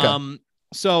 Okay.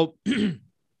 So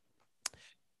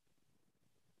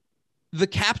The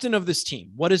captain of this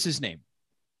team, what is his name?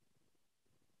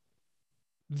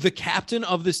 The captain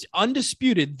of this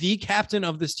undisputed, the captain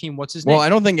of this team. What's his name? Well, I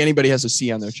don't think anybody has a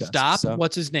C on their chest. Stop. So.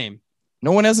 What's his name?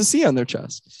 No one has a C on their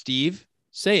chest. Steve,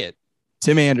 say it.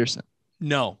 Tim Anderson.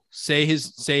 No, say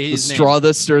his The name. straw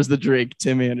that stirs the drink.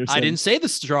 Tim Anderson. I didn't say the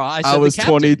straw. I said I was the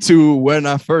captain. 22 when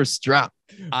I first dropped.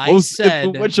 I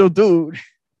said, what you'll do.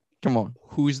 Come on.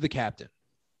 Who's the captain?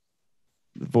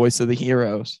 The voice of the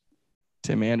heroes.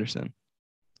 Tim Anderson.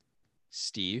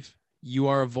 Steve, you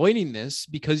are avoiding this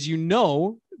because you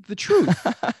know the truth.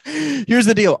 Here's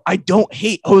the deal. I don't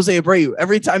hate Jose Abreu.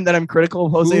 Every time that I'm critical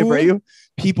of Jose Abreu,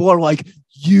 people are like,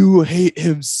 you hate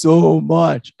him so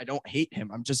much. I don't hate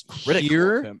him. I'm just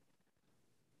critical of him.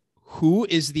 Who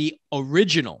is the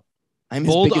original? I'm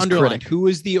his bold biggest underlined. critic. Who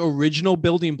is the original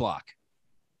building block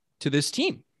to this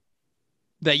team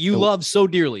that you love so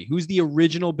dearly? Who's the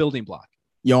original building block?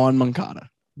 Yohan Moncada.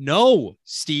 No,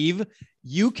 Steve,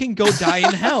 you can go die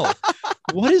in hell.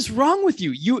 What is wrong with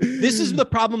you? This is the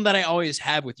problem that I always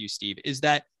have with you, Steve, is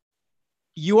that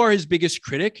you are his biggest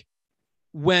critic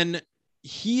when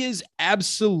he is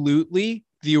absolutely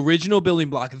the original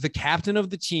building block, the captain of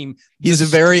the team. He's a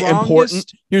very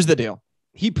important. Here's the deal.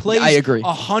 He plays I agree.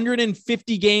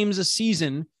 150 games a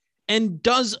season and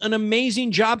does an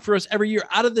amazing job for us every year.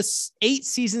 Out of the 8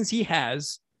 seasons he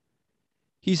has,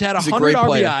 he's had 100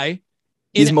 RBI.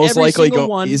 He's most likely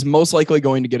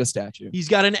going to get a statue. He's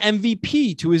got an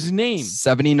MVP to his name.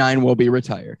 79 will be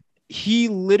retired. He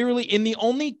literally, in the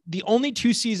only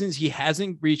 2 seasons he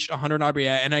hasn't reached 100 RBI,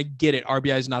 and I get it,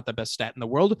 RBI is not the best stat in the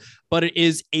world, but it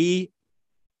is a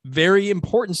very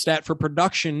important stat for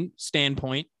production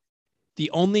standpoint.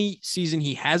 The only season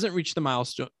he hasn't reached the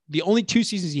milestone, the only 2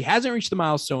 seasons he hasn't reached the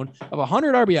milestone of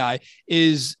 100 RBI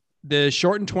is the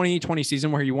shortened 2020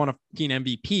 season where he won a fucking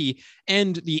MVP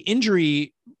and the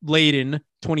injury-laden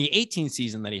 2018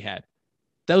 season that he had.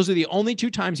 Those are the only 2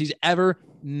 times he's ever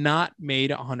not made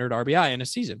 100 RBI in a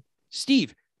season.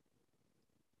 Steve,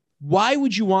 why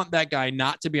would you want that guy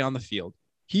not to be on the field?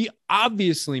 He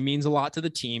obviously means a lot to the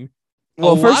team.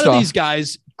 Well, first of these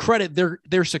guys credit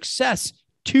their success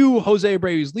to Jose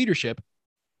Abreu's leadership.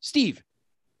 Steve,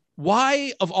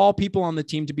 why, of all people on the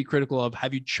team to be critical of,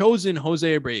 have you chosen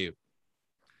Jose Abreu?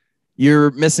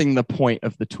 You're missing the point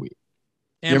of the tweet.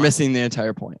 You're missing the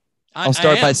entire point. I'll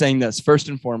start by saying this. First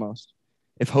and foremost,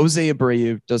 if Jose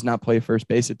Abreu does not play first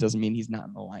base, it doesn't mean he's not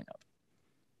in the lineup.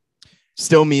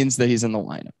 Still means that he's in the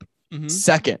lineup. Mm-hmm.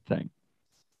 Second thing,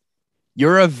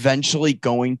 you're eventually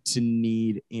going to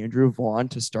need Andrew Vaughn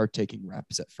to start taking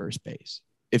reps at first base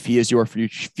if he is your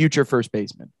future first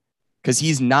baseman, because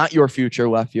he's not your future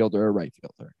left fielder or right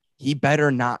fielder. He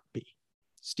better not be.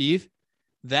 Steve,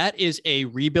 that is a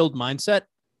rebuild mindset,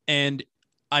 and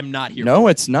I'm not here. No,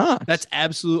 it's not. That's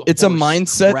absolute. It's a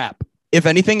mindset. Crap. If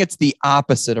anything, it's the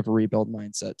opposite of a rebuild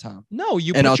mindset, Tom. No,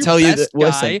 you and put I'll your tell you best that.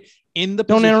 Listen, guy in the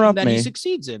don't position interrupt that me. he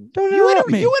succeeds in. Don't interrupt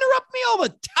me. You interrupt me all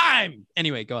the time.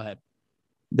 Anyway, go ahead.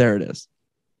 There it is.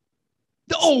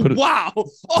 Oh, wow.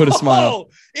 Put a smile.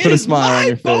 Put a smile on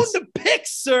your bone face. to pick,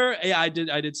 sir. Yeah, I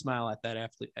did smile at that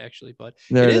actually, but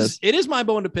there it is. It is my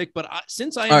bone to pick, but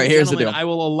since I am a gentleman, I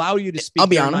will allow you to speak. I'll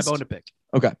be honest. My bone to pick.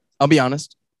 Okay. I'll be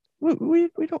honest. We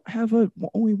don't have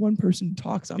only one person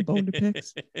talks on bone to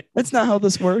picks. That's not how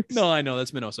this works. No, I know.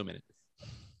 That's been also a minute.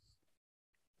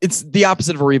 It's the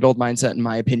opposite of a rebuild mindset, in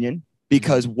my opinion,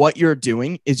 because what you're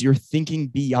doing is you're thinking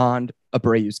beyond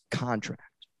Abreu's contract.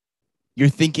 You're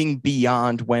thinking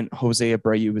beyond when Jose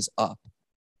Abreu is up.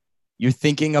 You're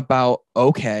thinking about,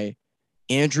 okay,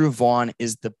 Andrew Vaughn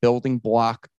is the building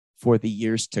block for the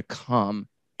years to come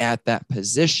at that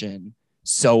position.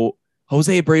 So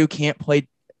Jose Abreu can't play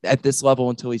at this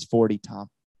level until he's 40, Tom.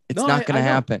 It's not going to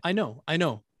happen. I know.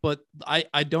 But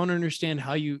I don't understand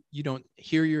how you don't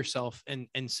hear yourself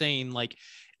and saying like,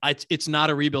 it's not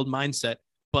a rebuild mindset,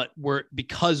 but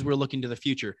because we're looking to the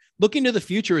future. Looking to the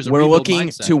future is we're looking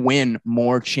mindset. To win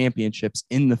more championships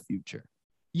in the future.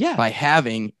 Yeah. By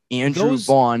having Andrew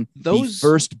Vaughn be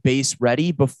first base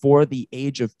ready before the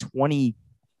age of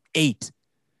 28.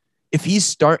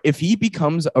 If he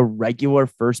becomes a regular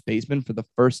first baseman for the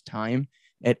first time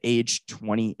at age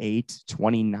 28,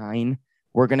 29,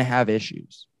 we're going to have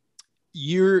issues.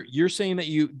 You're saying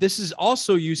that this is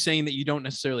also you saying that you don't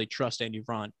necessarily trust Andy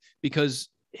Vaughn because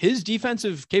his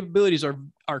defensive capabilities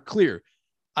are clear.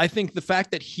 I think the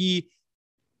fact that he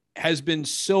has been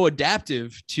so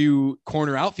adaptive to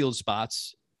corner outfield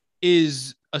spots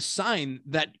is a sign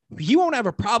that he won't have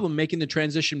a problem making the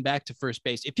transition back to first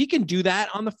base. If he can do that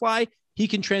on the fly, he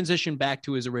can transition back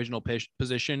to his original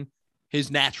position,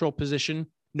 his natural position.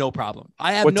 No problem.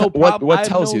 I have no problem. What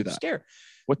tells you that?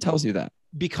 What tells you that?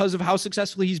 because of how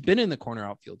successfully he's been in the corner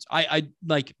outfields.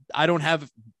 I don't have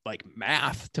like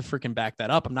math to freaking back that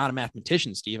up. I'm not a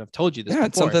mathematician, Steve. I've told you this. Yeah,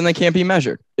 it's something that can't be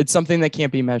measured. But something that can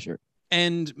be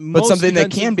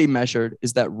measured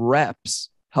is that reps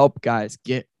help guys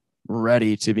get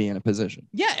ready to be in a position.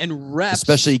 Yeah, and reps,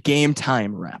 especially game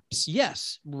time reps.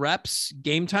 Yes,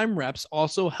 game time reps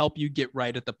also help you get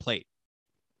right at the plate.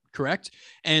 Correct.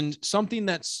 And something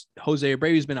that's Jose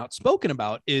Abreu's been outspoken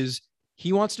about is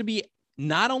he wants to be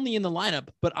not only in the lineup,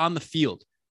 but on the field.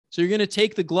 So you're going to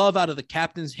take the glove out of the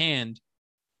captain's hand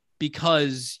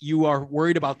because you are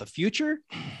worried about the future.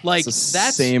 Like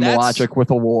that's same logic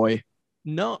with Eloy.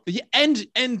 No.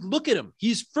 And look at him.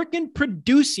 He's freaking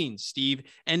producing, Steve.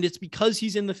 And it's because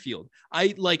he's in the field. I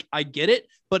get it,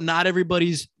 but not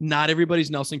everybody's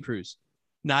Nelson Cruz.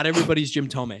 Not everybody's Jim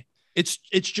Thome. It's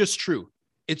just true.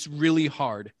 It's really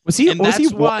hard. Was he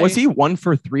 1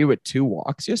 for 3 with 2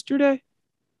 walks yesterday?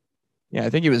 Yeah, I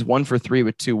think he was 1 for 3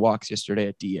 with 2 walks yesterday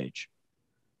at DH.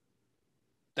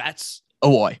 That's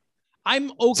Eloy.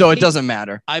 I'm okay. So it doesn't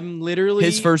matter. I'm literally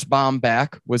his first bomb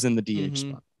back was in the DH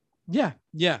spot.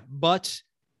 Yeah. But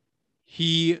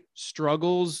he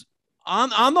struggles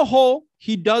on the whole.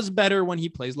 He does better when he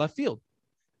plays left field.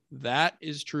 That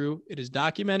is true. It is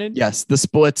documented. Yes, the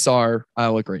splits are.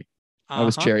 I'll agree. I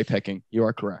was cherry picking. You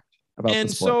are correct about the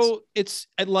splits. So it's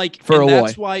like for Eloy.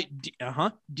 That's why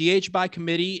DH by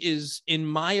committee is, in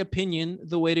my opinion,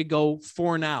 the way to go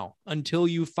for now until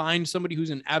you find somebody who's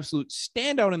an absolute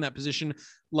standout in that position,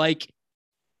 like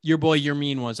your boy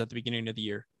Yermin was at the beginning of the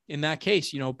year. In that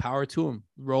case, power to him.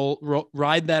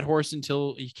 Ride that horse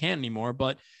until he can't anymore.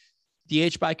 But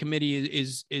DH by committee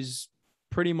is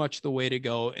pretty much the way to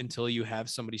go until you have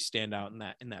somebody stand out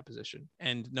in that position.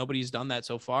 And nobody's done that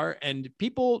so far. And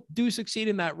people do succeed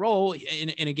in that role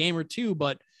in a game or two,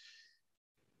 but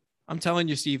I'm telling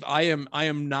you, Steve, I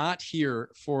am not here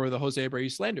for the Jose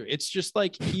Abreu slander. It's just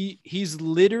like he's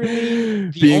literally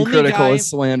the being only critical guy, is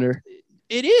slander.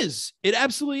 It is. It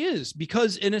absolutely is,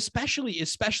 because, and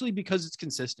especially because it's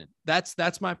consistent.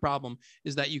 That's my problem,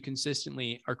 is that you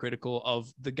consistently are critical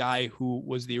of the guy who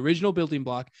was the original building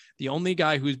block, the only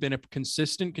guy who's been a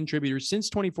consistent contributor since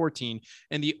 2014,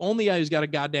 and the only guy who's got a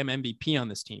goddamn MVP on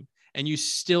this team. And you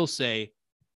still say,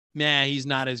 nah, he's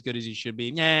not as good as he should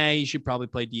be. Nah, he should probably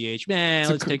play DH. Nah,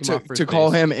 let's take him off first to base.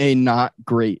 Call him a not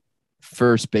great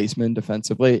first baseman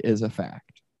defensively is a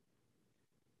fact.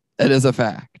 It is a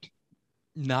fact.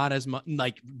 Not as much,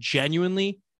 like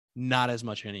genuinely not as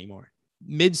much anymore.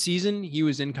 Mid-season, he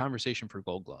was in conversation for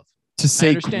Gold Glove. To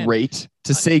say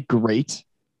great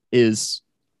is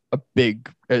a big,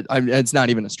 it's not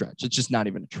even a stretch. It's just not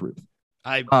even a truth.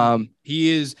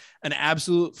 He is an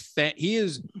absolute he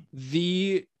is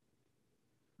the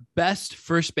best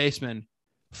first baseman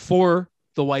for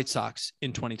the White Sox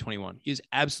in 2021. He is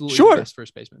absolutely the best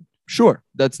first baseman. Sure.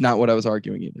 That's not what I was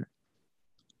arguing either.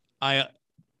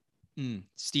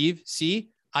 Steve, see,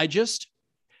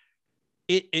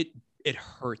 it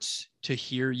hurts to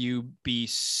hear you be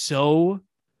so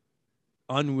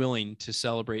unwilling to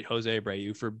celebrate Jose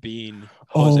Abreu for being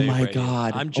Jose Abreu.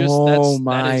 God. I'm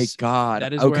just, God.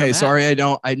 That is okay. I'm sorry.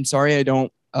 I'm sorry. I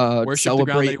don't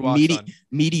celebrate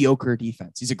mediocre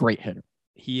defense. He's a great hitter.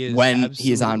 He is when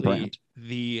he is on brand.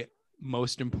 The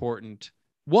most important,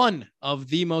 one of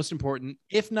the most important,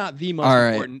 if not the most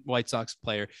important White Sox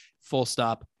player, full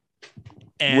stop.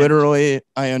 And literally,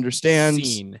 I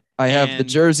understand. I have the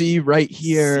jersey right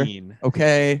here.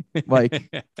 Okay.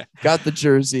 Like, got the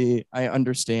jersey. I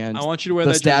understand. I want you to wear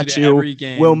the that statue jersey to every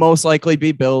game. Will most likely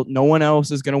be built. No one else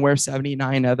is going to wear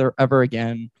 79 ever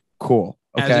again. Cool.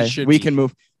 Okay. We can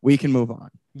move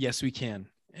on. Yes, we can.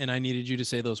 And I needed you to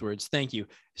say those words. Thank you.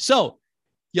 So,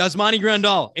 Yasmani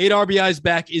Grandal, 8 RBIs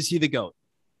back. Is he the GOAT?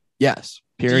 Yes.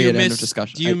 Period. End of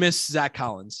discussion. Do you miss Zach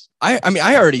Collins? I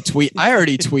already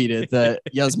tweeted that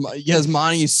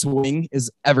Yasmani's swing is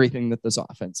everything that this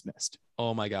offense missed.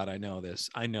 Oh my God, I know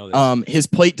this. His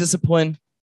plate discipline,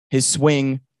 his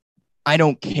swing. I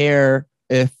don't care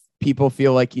if people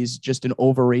feel like he's just an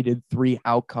overrated 3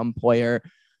 outcome player.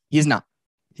 He's not.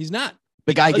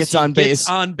 The guy gets on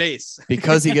base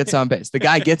because he gets on base. The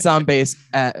guy gets on base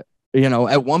at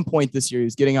one point this year, he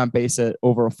was getting on base at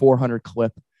over a 400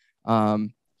 clip.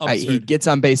 He gets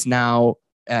on base now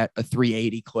at a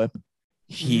 380 clip.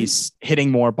 He's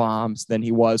hitting more bombs than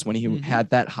he was when he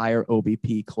had that higher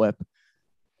OBP clip.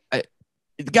 The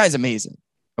guy's amazing.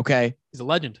 Okay. He's a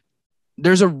legend.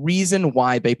 There's a reason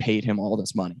why they paid him all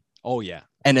this money. Oh yeah.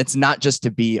 And it's not just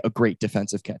to be a great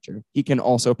defensive catcher. He can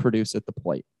also produce at the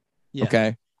plate. Yeah.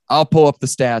 Okay. I'll pull up the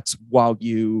stats while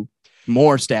you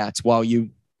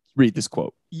read this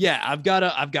quote. Yeah. I've got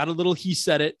a little, he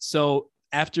said it. So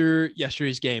after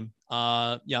yesterday's game,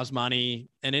 Yasmani,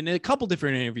 and in a couple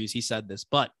different interviews, he said this,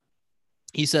 but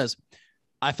he says,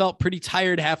 I felt pretty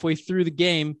tired halfway through the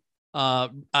game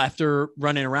after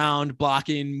running around,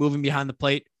 blocking, moving behind the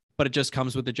plate, but it just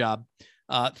comes with the job.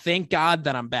 Thank God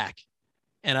that I'm back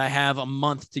and I have a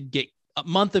month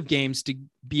of games to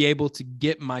be able to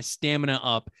get my stamina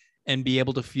up and be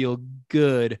able to feel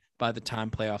good by the time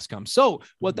playoffs come. So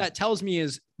what that tells me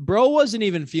is bro wasn't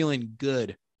even feeling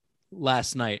good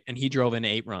last night and he drove in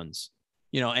 8 runs,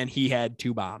 and he had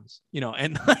 2 bombs,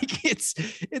 and like,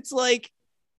 it's like,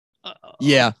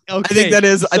 yeah, okay. I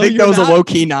think that was a low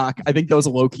key knock. I think that was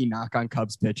a low key knock on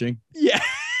Cubs pitching. Yeah.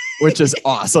 Which is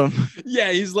awesome.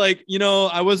 Yeah. He's like,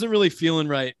 I wasn't really feeling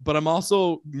right, but I'm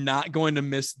also not going to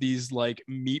miss these like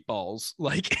meatballs.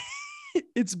 Like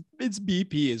it's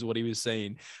BP is what he was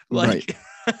saying. Like,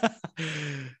 right.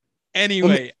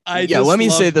 Anyway, let me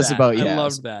say this about Yaz. I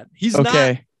love that. He's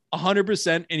not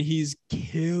 100% and he's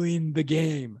killing the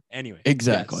game. Anyway.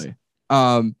 Exactly.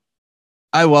 Yes.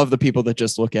 I love the people that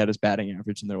just look at his batting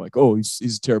average and they're like, oh, he's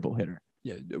a terrible hitter.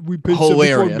 Yeah, we paid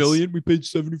 $74 million. We paid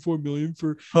 $74 million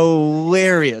for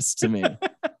hilarious to me.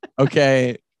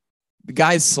 Okay. The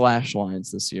guy's slash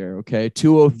lines this year. Okay.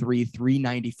 203,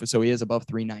 390. So he is above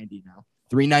 390 now.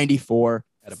 394,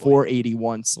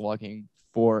 481 slugging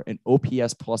for an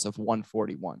OPS plus of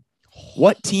 141.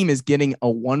 What team is getting a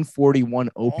 141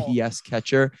 OPS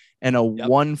catcher and a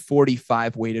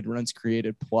 145 weighted runs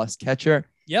created plus catcher?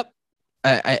 Yep.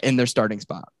 In their starting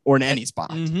spot or in any spot.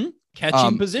 Mm-hmm.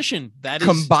 Catching position. That is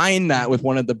combine that with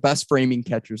one of the best framing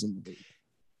catchers in the league.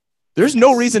 There's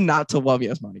no reason not to love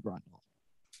Yasmani Grandal.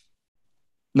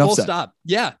 Full stop.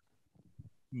 Yeah.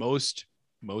 Most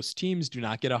teams do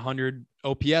not get 100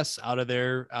 OPS out of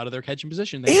their catching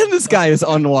position. And this guy is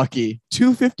unlucky.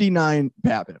 259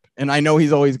 BABIP. And I know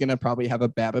he's always going to probably have a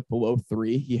BABIP below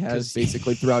 3. He has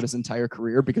basically throughout his entire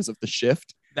career because of the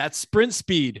shift. That's sprint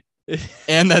speed.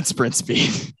 And that sprint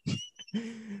speed,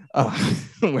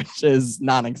 which is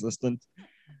non-existent.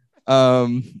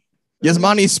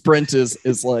 Yasmani's sprint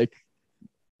is like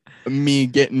me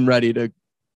getting ready to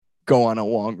go on a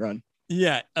long run.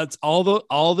 Yeah, that's all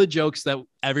the jokes that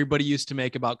everybody used to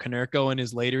make about Konerko in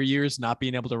his later years not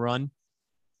being able to run.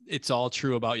 It's all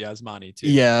true about Yasmani too.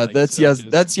 Yeah, like, that's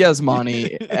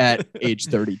Yasmani at age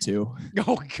 32.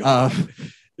 Oh God.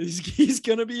 He's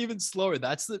gonna be even slower.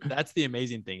 That's the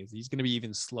amazing thing is he's gonna be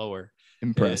even slower.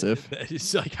 Impressive.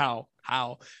 It's like how,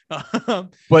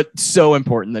 but so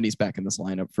important that he's back in this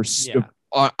lineup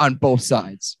on both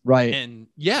sides, right? And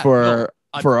yeah, for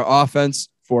our offense,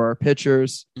 for our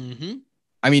pitchers. Mm-hmm.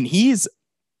 I mean,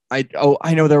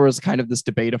 I know there was kind of this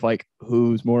debate of like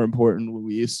who's more important,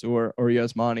 Luis or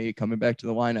Yasmani coming back to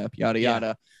the lineup, yada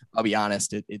yada. I'll be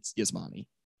honest, it's Yasmani.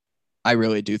 I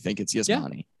really do think it's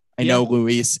Yasmani. Yeah. I know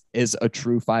Luis is a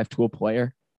true 5-tool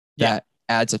player that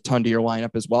adds a ton to your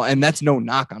lineup as well. And that's no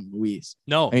knock on Luis.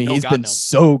 No, I mean, he's been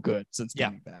so good since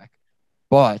coming back.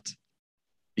 But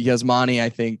Yasmani, I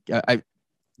think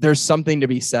there's something to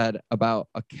be said about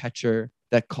a catcher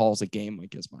that calls a game like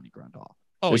Yasmani Grandal.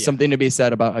 There's something to be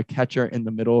said about a catcher in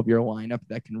the middle of your lineup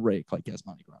that can rake like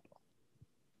Yasmani Grandal.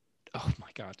 Oh my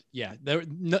God. Yeah. There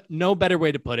no better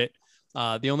way to put it.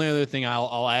 The only other thing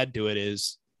I'll add to it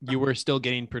is you were still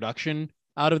getting production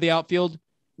out of the outfield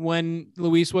when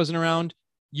Luis wasn't around.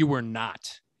 You were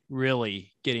not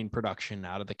really getting production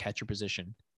out of the catcher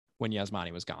position when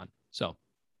Yasmani was gone. So.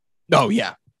 Oh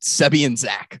yeah. Sebi and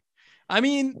Zach. I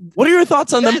mean, what are your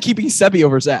thoughts on them keeping Sebi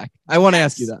over Zach? I want to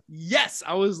ask you that. Yes.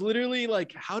 I was literally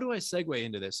like, how do I segue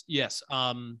into this? Yes.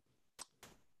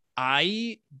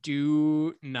 I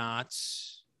do not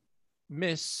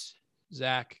miss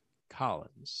Zach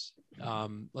Collins.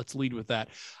 Let's lead with that.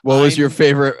 What was your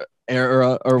favorite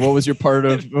era, or what was your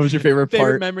favorite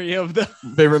memory of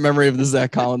the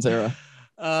Zach Collins era?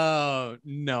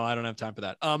 No, I don't have time for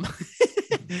that.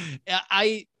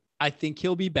 I think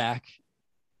he'll be back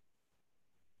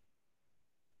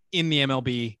in the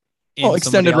MLB.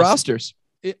 Extended rosters.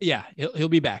 Yeah, he'll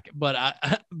be back. But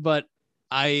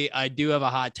I do have a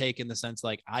hot take in the sense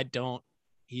like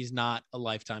he's not a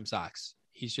lifetime Sox.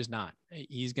 He's just not.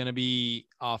 He's going to be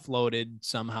offloaded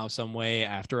somehow, some way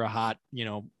after a hot,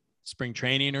 spring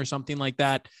training or something like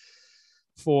that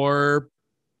for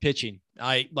pitching.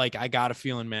 I got a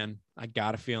feeling, man. I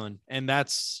got a feeling. And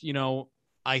that's,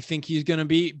 I think he's going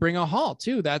to bring a haul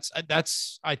too. That's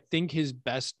I think his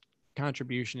best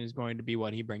contribution is going to be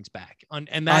what he brings back.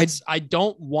 And that's, I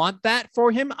don't want that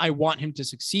for him. I want him to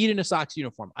succeed in a Sox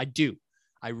uniform. I do.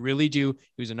 I really do.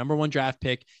 He was a number 1 draft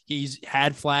pick. He's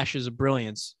had flashes of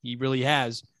brilliance. He really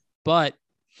has. But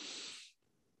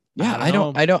yeah, I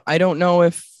don't know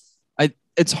if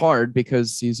it's hard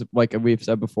because he's, like we've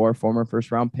said before, former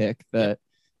first round pick that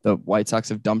the White Sox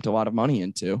have dumped a lot of money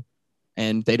into,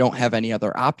 and they don't have any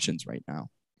other options right now.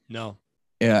 No.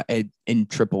 Yeah, in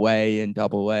AAA and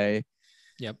AA.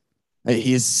 Yep.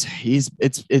 It's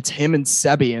him and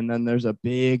Sebi, and then there's a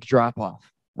big drop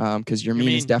off because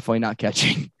Yermin is definitely not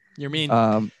catching.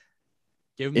 Yermin.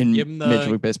 Give him the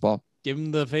Major League Baseball. Give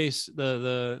him the face,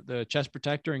 the chest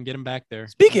protector, and get him back there.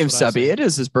 Speaking of Sebi, it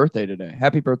is his birthday today.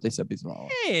 Happy birthday, Sebi Zavala.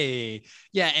 Hey,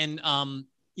 yeah, and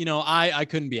I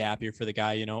couldn't be happier for the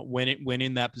guy.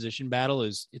 Winning that position battle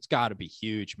it's got to be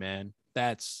huge, man.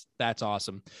 That's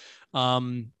awesome.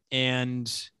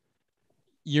 And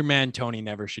your man Tony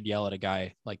never should yell at a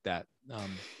guy like that.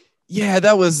 Yeah,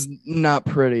 that was not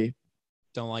pretty.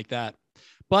 Don't like that.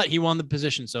 But he won the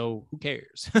position, so who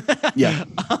cares? Yeah.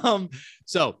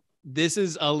 So this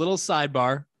is a little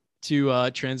sidebar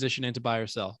to transition into buy or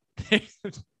sell.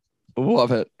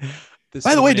 Love it.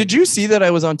 By the way, did you see that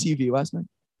I was on TV last night?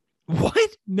 What?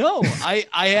 No, I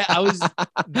was.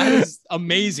 That is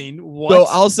amazing. What? So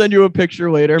I'll send you a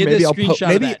picture later. Maybe I'll put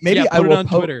it on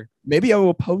Twitter. Maybe I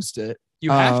will post it.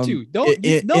 You have to.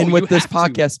 With this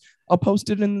podcast. I'll post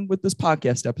it in with this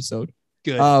podcast episode.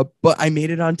 Good. But I made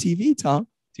it on TV, Tom.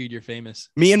 Dude, you're famous.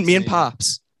 Me and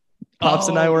Pops. Pops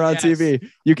and I were on TV.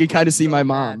 You can kind of see my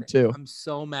mom too. I'm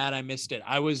so mad I missed it.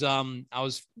 I was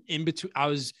in between. I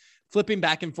was flipping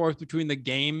back and forth between the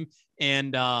game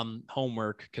and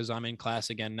homework because I'm in class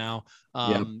again now.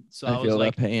 So I was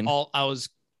like, I was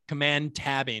command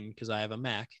tabbing because I have a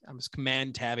Mac. I was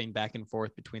command tabbing back and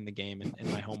forth between the game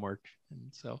and my homework. And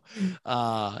so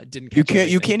didn't you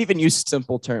can't even use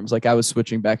simple terms like I was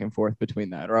switching back and forth between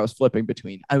that, or I was flipping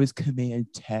between. I was command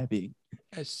tabbing.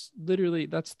 It's literally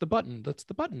that's the button.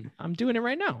 I'm doing it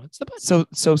right now. It's the button.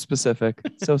 So specific.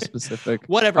 So specific.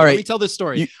 Whatever. All right. Let me tell this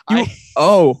story.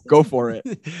 Go for it.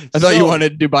 I thought you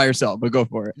wanted to do by yourself, but go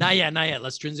for it. Not yet.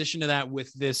 Let's transition to that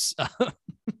with this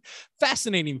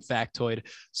fascinating factoid.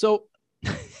 So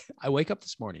I wake up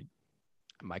this morning,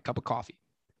 my cup of coffee.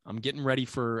 I'm getting ready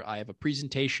I have a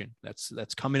presentation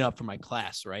that's coming up for my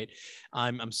class, right?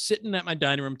 I'm sitting at my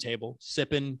dining room table,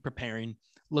 sipping, preparing,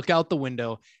 look out the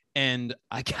window, and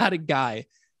I got a guy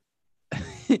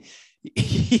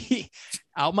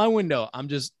out my window. I'm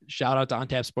just shout out to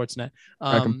OnTap Sportsnet.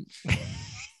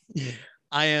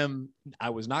 I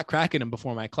was not cracking him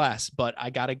before my class, but I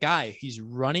got a guy. He's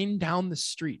running down the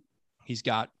street. He's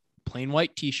got plain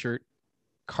white t-shirt,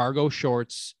 cargo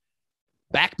shorts,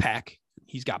 backpack.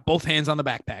 He's got both hands on the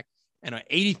backpack and an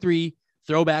 83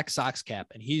 throwback Sox cap.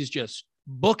 And he's just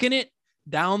booking it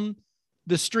down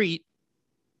the street,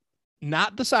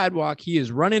 not the sidewalk. He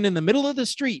is running in the middle of the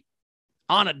street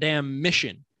on a damn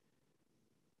mission.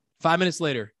 5 minutes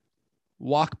later,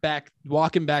 walking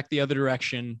back the other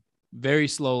direction very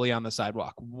slowly on the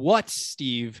sidewalk. What,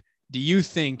 Steve, do you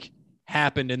think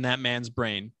happened in that man's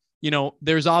brain?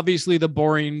 There's obviously the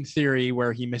boring theory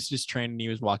where he missed his train and he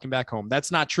was walking back home. That's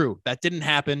not true. That didn't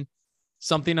happen.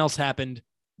 Something else happened.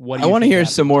 I want to hear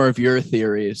some more of your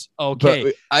theories. Okay.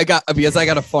 But I got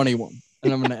a funny one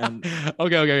and I'm going to end.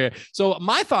 Okay. So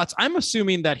my thoughts, I'm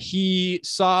assuming that he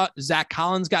saw Zach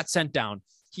Collins got sent down.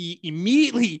 He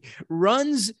immediately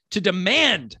runs to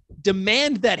demand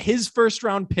that his first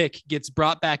round pick gets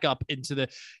brought back up into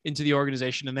the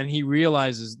organization. And then he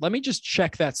realizes, let me just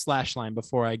check that slash line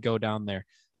before I go down there.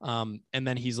 And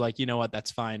then he's like, you know what?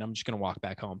 That's fine. I'm just going to walk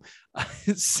back home.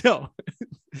 So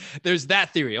there's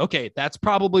that theory. Okay. That's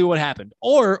probably what happened.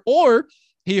 Or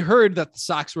he heard that the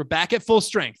Sox were back at full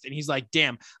strength and he's like,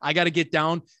 damn, I got to get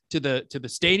down to the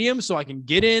stadium so I can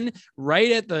get in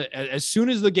right as soon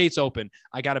as the gates open.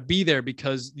 I got to be there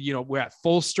because, we're at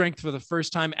full strength for the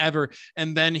first time ever.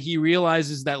 And then he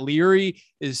realizes that Leury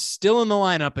is still in the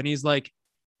lineup and he's like,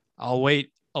 I'll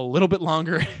wait a little bit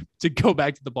longer to go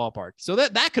back to the ballpark. So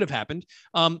that could have happened.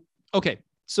 Okay.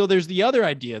 So there's the other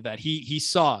idea that he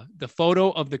saw the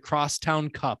photo of the Crosstown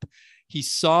Cup. He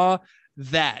saw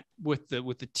that with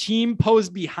the team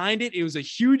posed behind it. It was a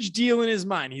huge deal in his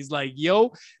mind. He's like,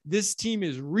 yo, this team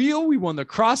is real. We won the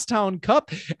Crosstown Cup.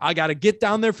 I got to get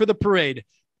down there for the parade.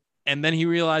 And then he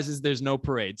realizes there's no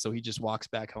parade. So he just walks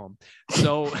back home.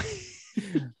 So, all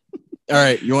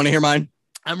right. You want to hear mine?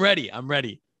 I'm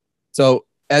ready. So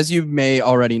as you may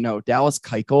already know, Dallas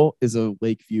Keuchel is a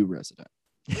Lakeview resident.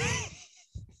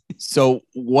 So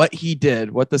what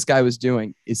this guy was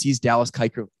doing is he's Dallas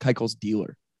Keuchel's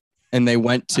dealer. And they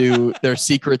went to their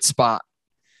secret spot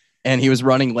and he was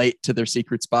running late to their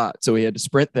secret spot. So he had to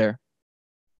sprint there,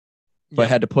 but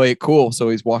had to play it cool. So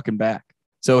he's walking back.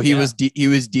 So he was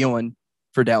dealing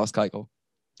for Dallas Keuchel.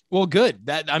 Well, good.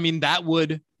 That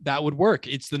would work.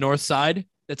 It's the north side.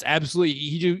 That's absolutely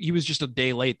he was just a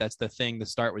day late. That's the thing. The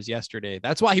start was yesterday.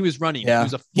 That's why he was running. Yeah. It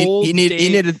was a full he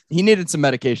needed some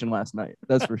medication last night.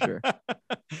 That's for sure.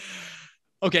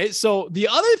 Okay, so the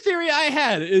other theory I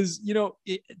had is,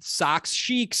 Sox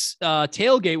Sheik's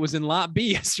tailgate was in Lot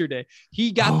B yesterday.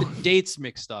 He got the dates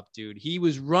mixed up, dude. He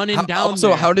was running down.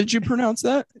 So how did you pronounce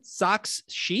that? Sox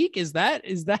Sheik? Is that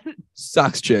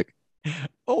Sox Chick?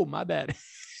 Oh, my bad.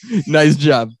 Nice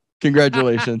job.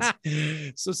 Congratulations.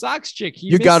 So Sox Chick,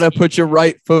 you gotta put your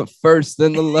right foot first,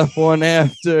 then the left one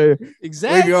after.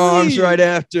 Exactly. Wave your arms right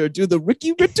after. Do the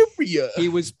Ricky Renteria. He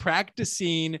was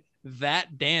practicing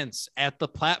that dance at the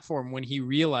platform when he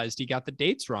realized he got the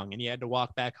dates wrong and he had to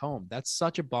walk back home. That's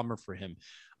such a bummer for him.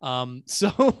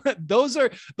 So those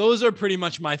are pretty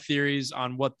much my theories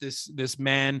on what this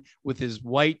man with his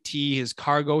white tee, his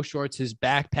cargo shorts, his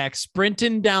backpack,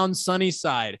 sprinting down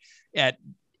Sunnyside at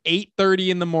 8:30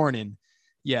 in the morning.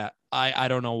 Yeah, I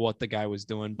don't know what the guy was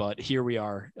doing, but here we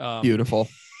are. Beautiful.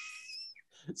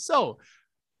 So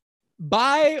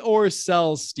buy or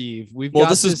sell, Steve?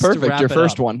 This is perfect. Your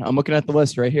first one. I'm looking at the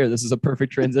list right here. This is a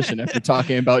perfect transition after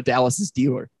talking about Dallas's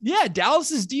dealer. Yeah,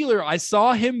 Dallas's dealer. I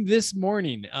saw him this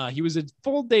morning. He was a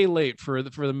full day late for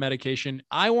the medication.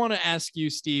 I want to ask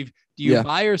you, Steve, do you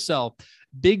buy or sell?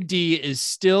 Big D is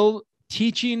still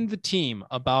teaching the team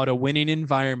about a winning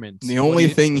environment. The only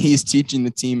thing he's teaching the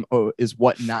team is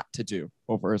what not to do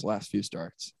over his last few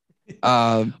starts.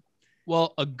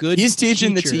 Well, he's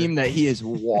teaching the team that he is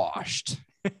washed.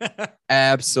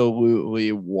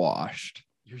 Absolutely washed.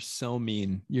 You're so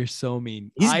mean.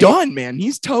 He's done, man.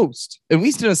 He's toast. At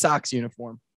least in a Sox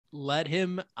uniform. Let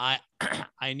him. I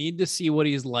need to see what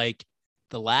he's like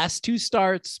the last two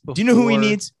starts. Do you know who he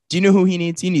needs?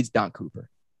 He needs Don Cooper.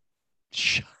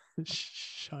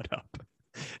 Shut up.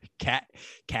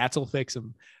 Cats will fix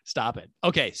him. Stop it.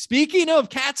 Okay. Speaking of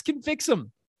cats can fix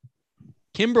him.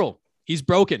 Kimbrel. He's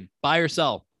broken. Buy or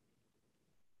sell?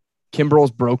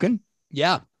 Kimbrel's broken?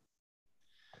 Yeah.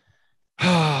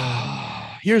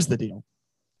 Here's the deal.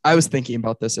 I was thinking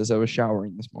about this as I was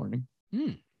showering this morning.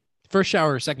 First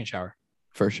shower or second shower?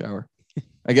 First shower.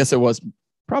 I guess it was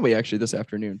probably actually this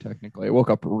afternoon, technically. I woke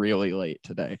up really late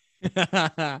today.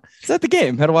 It's at the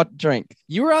game. Had a lot to drink.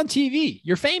 You were on TV.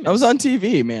 You're famous. I was on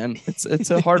TV, man.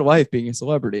 It's a hard life being a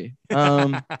celebrity.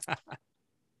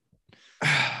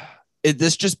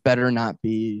 This just better not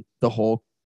be the whole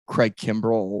Craig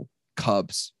Kimbrel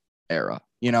Cubs era,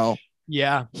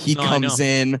 Yeah. He comes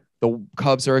in, the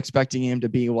Cubs are expecting him to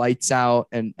be lights out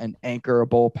and anchor a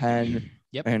bullpen,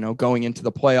 going into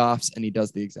the playoffs, and he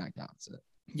does the exact opposite.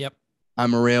 Yep.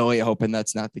 I'm really hoping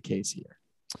that's not the case here.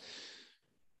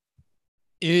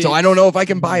 So I don't know if I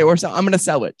can buy or sell. I'm going to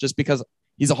sell it just because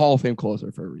he's a Hall of Fame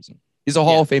closer for a reason. He's a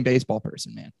Hall of Fame baseball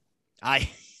person, man.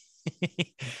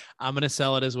 I'm going to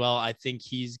sell it as well. I think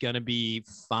he's going to be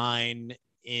fine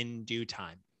in due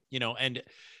time, and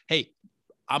hey,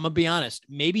 I'm going to be honest.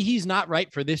 Maybe he's not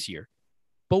right for this year,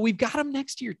 but we've got him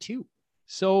next year too.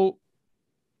 So,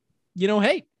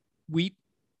 hey,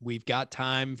 we've got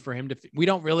time for him we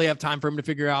don't really have time for him to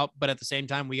figure out, but at the same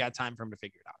time, we got time for him to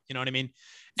figure it out. You know what I mean?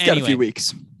 He's got a few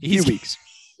weeks. Weeks.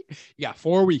 Yeah.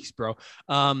 4 weeks, bro.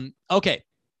 Okay.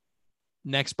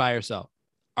 Next, buy or sell.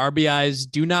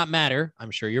 RBIs do not matter. I'm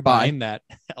sure you're buying that.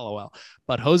 LOL.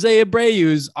 But Jose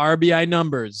Abreu's RBI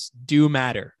numbers do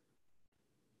matter.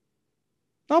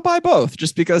 I'll buy both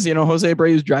just because, Jose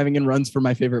Abreu's driving in runs for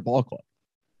my favorite ball club.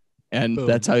 And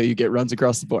That's how you get runs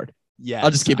across the board. Yeah.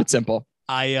 I'll just keep it simple.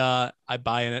 I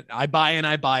buy in it. I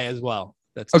buy as well.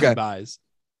 That's two buys.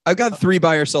 I've got 3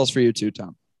 buy or sells for you too,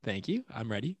 Tom. Thank you. I'm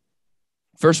ready.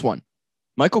 First one.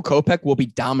 Michael Kopech will be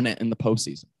dominant in the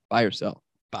postseason. Buy or sell?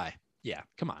 Buy. Yeah,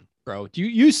 come on, bro.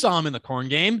 You saw him in the corn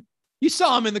game.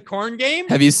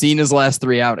 Have you seen his last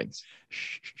 3 outings?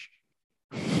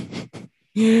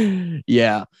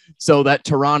 Yeah. So that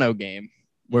Toronto game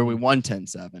where we won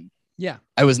 10-7. Yeah.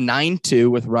 I was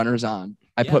 9-2 with runners on.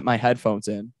 I put my headphones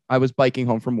in. I was biking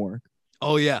home from work.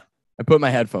 Oh, yeah. I put my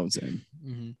headphones in.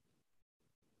 Mm-hmm.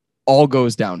 All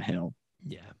goes downhill.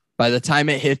 Yeah. By the time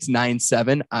it hits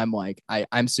 9-7, I'm like,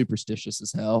 I'm superstitious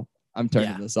as hell. I'm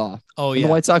turning this off. Oh, and the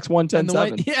White Sox won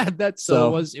 10-7. Yeah, that's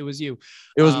so it was you.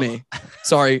 It was me.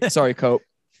 Sorry, Cope.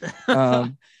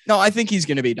 No, I think he's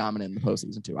going to be dominant in the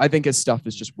postseason too. I think his stuff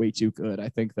is just way too good. I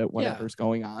think that whatever's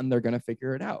going on, they're going to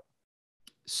figure it out.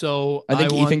 So I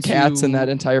think Ethan Katz and that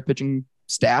entire pitching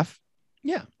staff,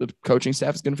 the coaching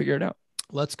staff is going to figure it out.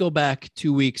 Let's go back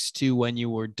 2 weeks to when you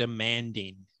were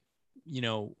demanding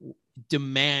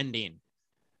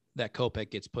that Kopech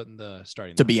gets put in the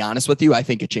starting. To be honest with you, I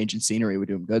think a change in scenery would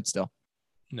do him good still.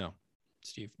 No,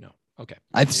 Steve, no. Okay.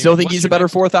 I still think he's a better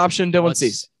fourth option. Dylan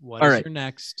Cease. What is your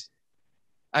next?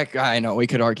 I know we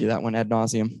could argue that one ad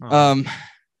nauseum. Oh.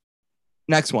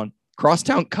 Next one.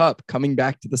 Crosstown Cup coming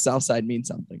back to the South Side means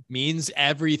something. Means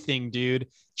everything, dude.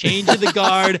 Change of the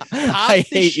guard. Pop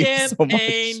the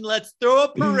champagne. So let's throw a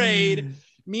parade.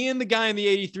 Me and the guy in the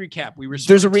 83 cap.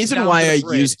 There's a reason why I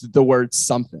used the word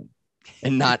something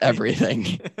and not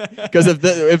everything. Because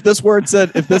if this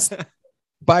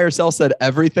buy or sell said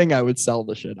everything, I would sell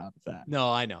the shit out of that.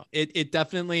 No, I know. It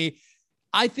definitely,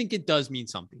 I think it does mean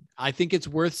something. I think it's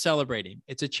worth celebrating.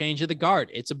 It's a change of the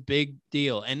guard. It's a big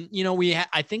deal. And, you know,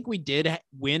 I think we did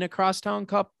win a Crosstown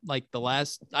Cup like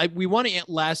we won it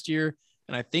last year.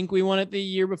 And I think we won it the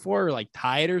year before, or like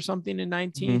tied or something in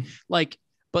 19. Mm-hmm.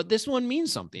 But this one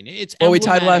means something. We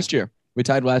tied last year. I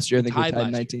think we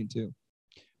tied 19 too.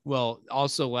 Well,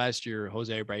 also last year,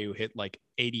 Jose Abreu hit like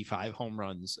 85 home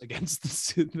runs against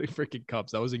the freaking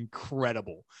Cubs. That was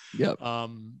incredible. Yep. I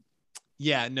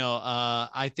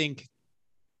think,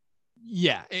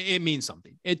 it means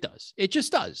something. It does. It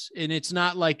just does. And it's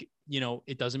not like, you know,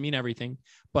 it doesn't mean everything,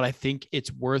 but I think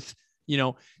it's worth, you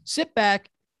know, sit back,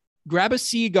 grab a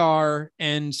cigar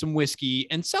and some whiskey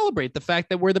and celebrate the fact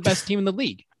that we're the best team in the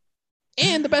league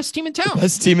and the best team in town.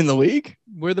 Best team in the league?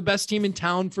 We're the best team in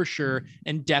town for sure.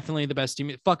 And definitely the best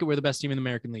team. Fuck it. We're the best team in the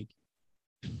American League.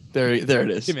 There it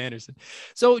is. Tim Anderson.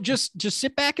 So just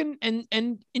sit back and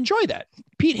enjoy that.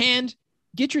 Pete Hand,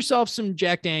 get yourself some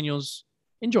Jack Daniels.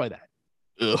 Enjoy that.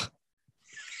 Ugh.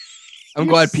 I'm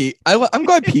glad Pete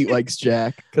likes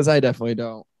Jack, because I definitely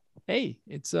don't. Hey,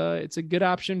 it's a good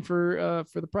option for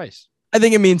the price. I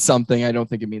think it means something. I don't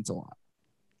think it means a lot.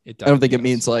 I don't think it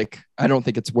means I don't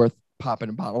think it's worth popping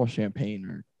a bottle of champagne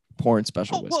or pouring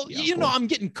special whiskey. Well, you know, I'm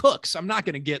getting Cooks. I'm not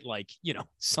going to get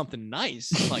something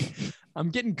nice. Like I'm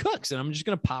getting Cooks and I'm just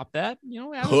going to pop that,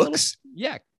 Cooks?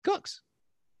 Cooks.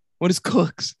 What is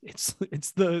Cooks? It's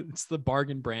the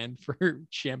bargain brand for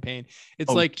champagne.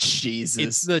 It's Jesus.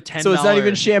 It's the $10. So it's not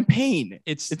even champagne.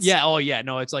 It's no,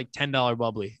 it's like $10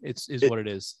 bubbly. Is what it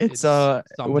is. It's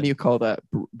what do you call that?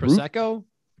 Prosecco?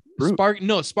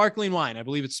 Sparkling wine. I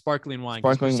believe it's sparkling wine.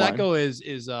 Prosecco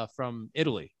is from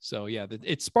Italy. So yeah,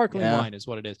 it's sparkling wine is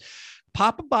what it is.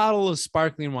 Pop a bottle of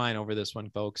sparkling wine over this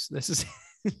one, folks. This is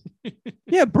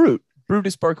Brut. Brut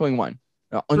is sparkling wine.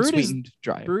 Unsweetened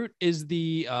dry. Brut is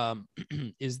the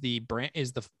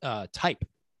type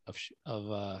of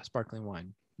sparkling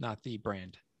wine, not the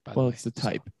brand. It's the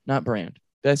type, not brand.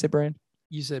 Did I say brand?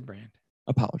 You said brand.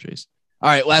 Apologies. All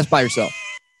right, last buy or sell.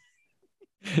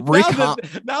 Now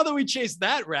that we chased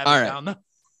that rabbit down,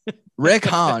 Rick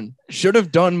Hahn should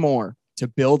have done more to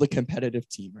build a competitive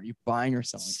team. Are you buying or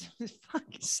selling?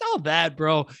 Sell that,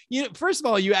 bro. First of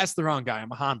all, you asked the wrong guy.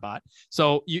 I'm a Han bot.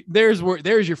 So there's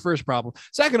your first problem.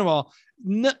 Second of all,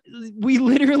 we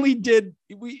literally did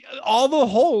all the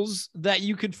holes that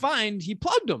you could find. He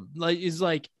plugged them.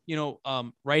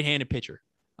 Right-handed pitcher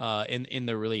in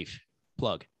the relief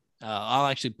plug. I'll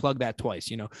actually plug that twice,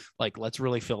 let's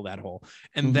really fill that hole.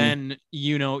 And then,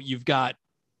 you've got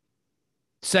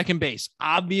second base,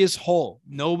 obvious hole.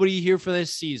 Nobody here for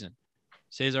this season.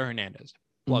 Cesar Hernandez,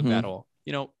 plug that hole,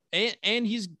 and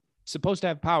he's supposed to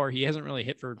have power. He hasn't really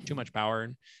hit for too much power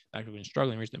and actually been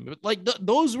struggling recently, but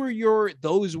those were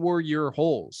your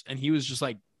holes. And he was just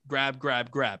like, grab.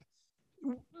 What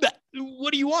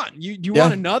do you want? Do you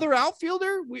want another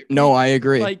outfielder? No, I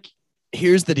agree.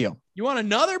 Here's the deal. You want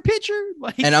another pitcher?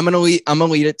 And I'm gonna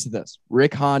lead it to this.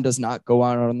 Rick Hahn does not go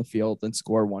out on the field and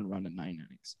score 1 run in 9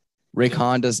 innings. Rick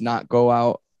Hahn does not go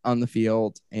out on the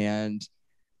field and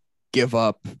give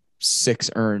up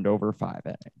 6 earned over 5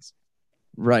 innings.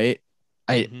 Right?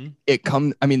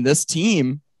 This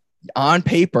team on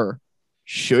paper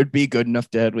should be good enough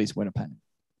to at least win a pennant.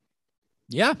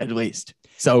 Yeah. At least.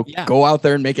 So go out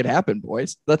there and make it happen,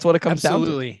 boys. That's what it comes down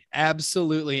to.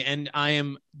 Absolutely. And I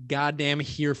am goddamn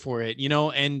here for it,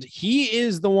 and he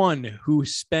is the one who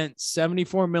spent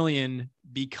 $74 million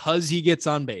because he gets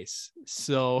on base.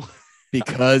 So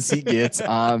because he gets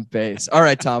on base. All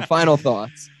right, Tom, final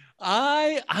thoughts.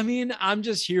 I'm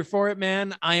just here for it,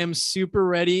 man. I am super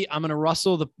ready. I'm going to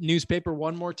rustle the newspaper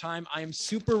one more time. I am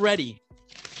super ready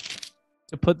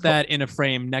to put that in a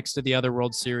frame next to the other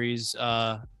World Series.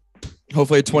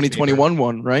 Hopefully a 2021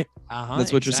 one, right?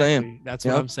 That's what you're saying. That's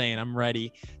what I'm saying. I'm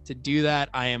ready to do that.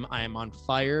 I am on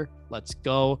fire. Let's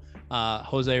go.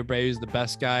 Jose Abreu is the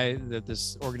best guy that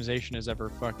this organization has ever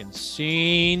fucking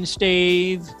seen,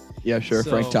 Steve. Yeah, sure.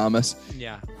 Frank Thomas.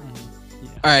 Yeah.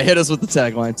 All right, hit us with the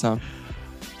tagline, Tom.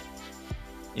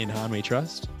 In Han we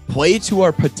trust. Play to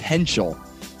our potential.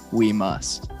 We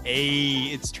must. Hey,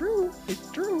 it's true.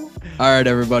 It's true. All right,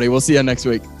 everybody. We'll see you next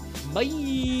week.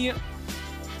 Bye.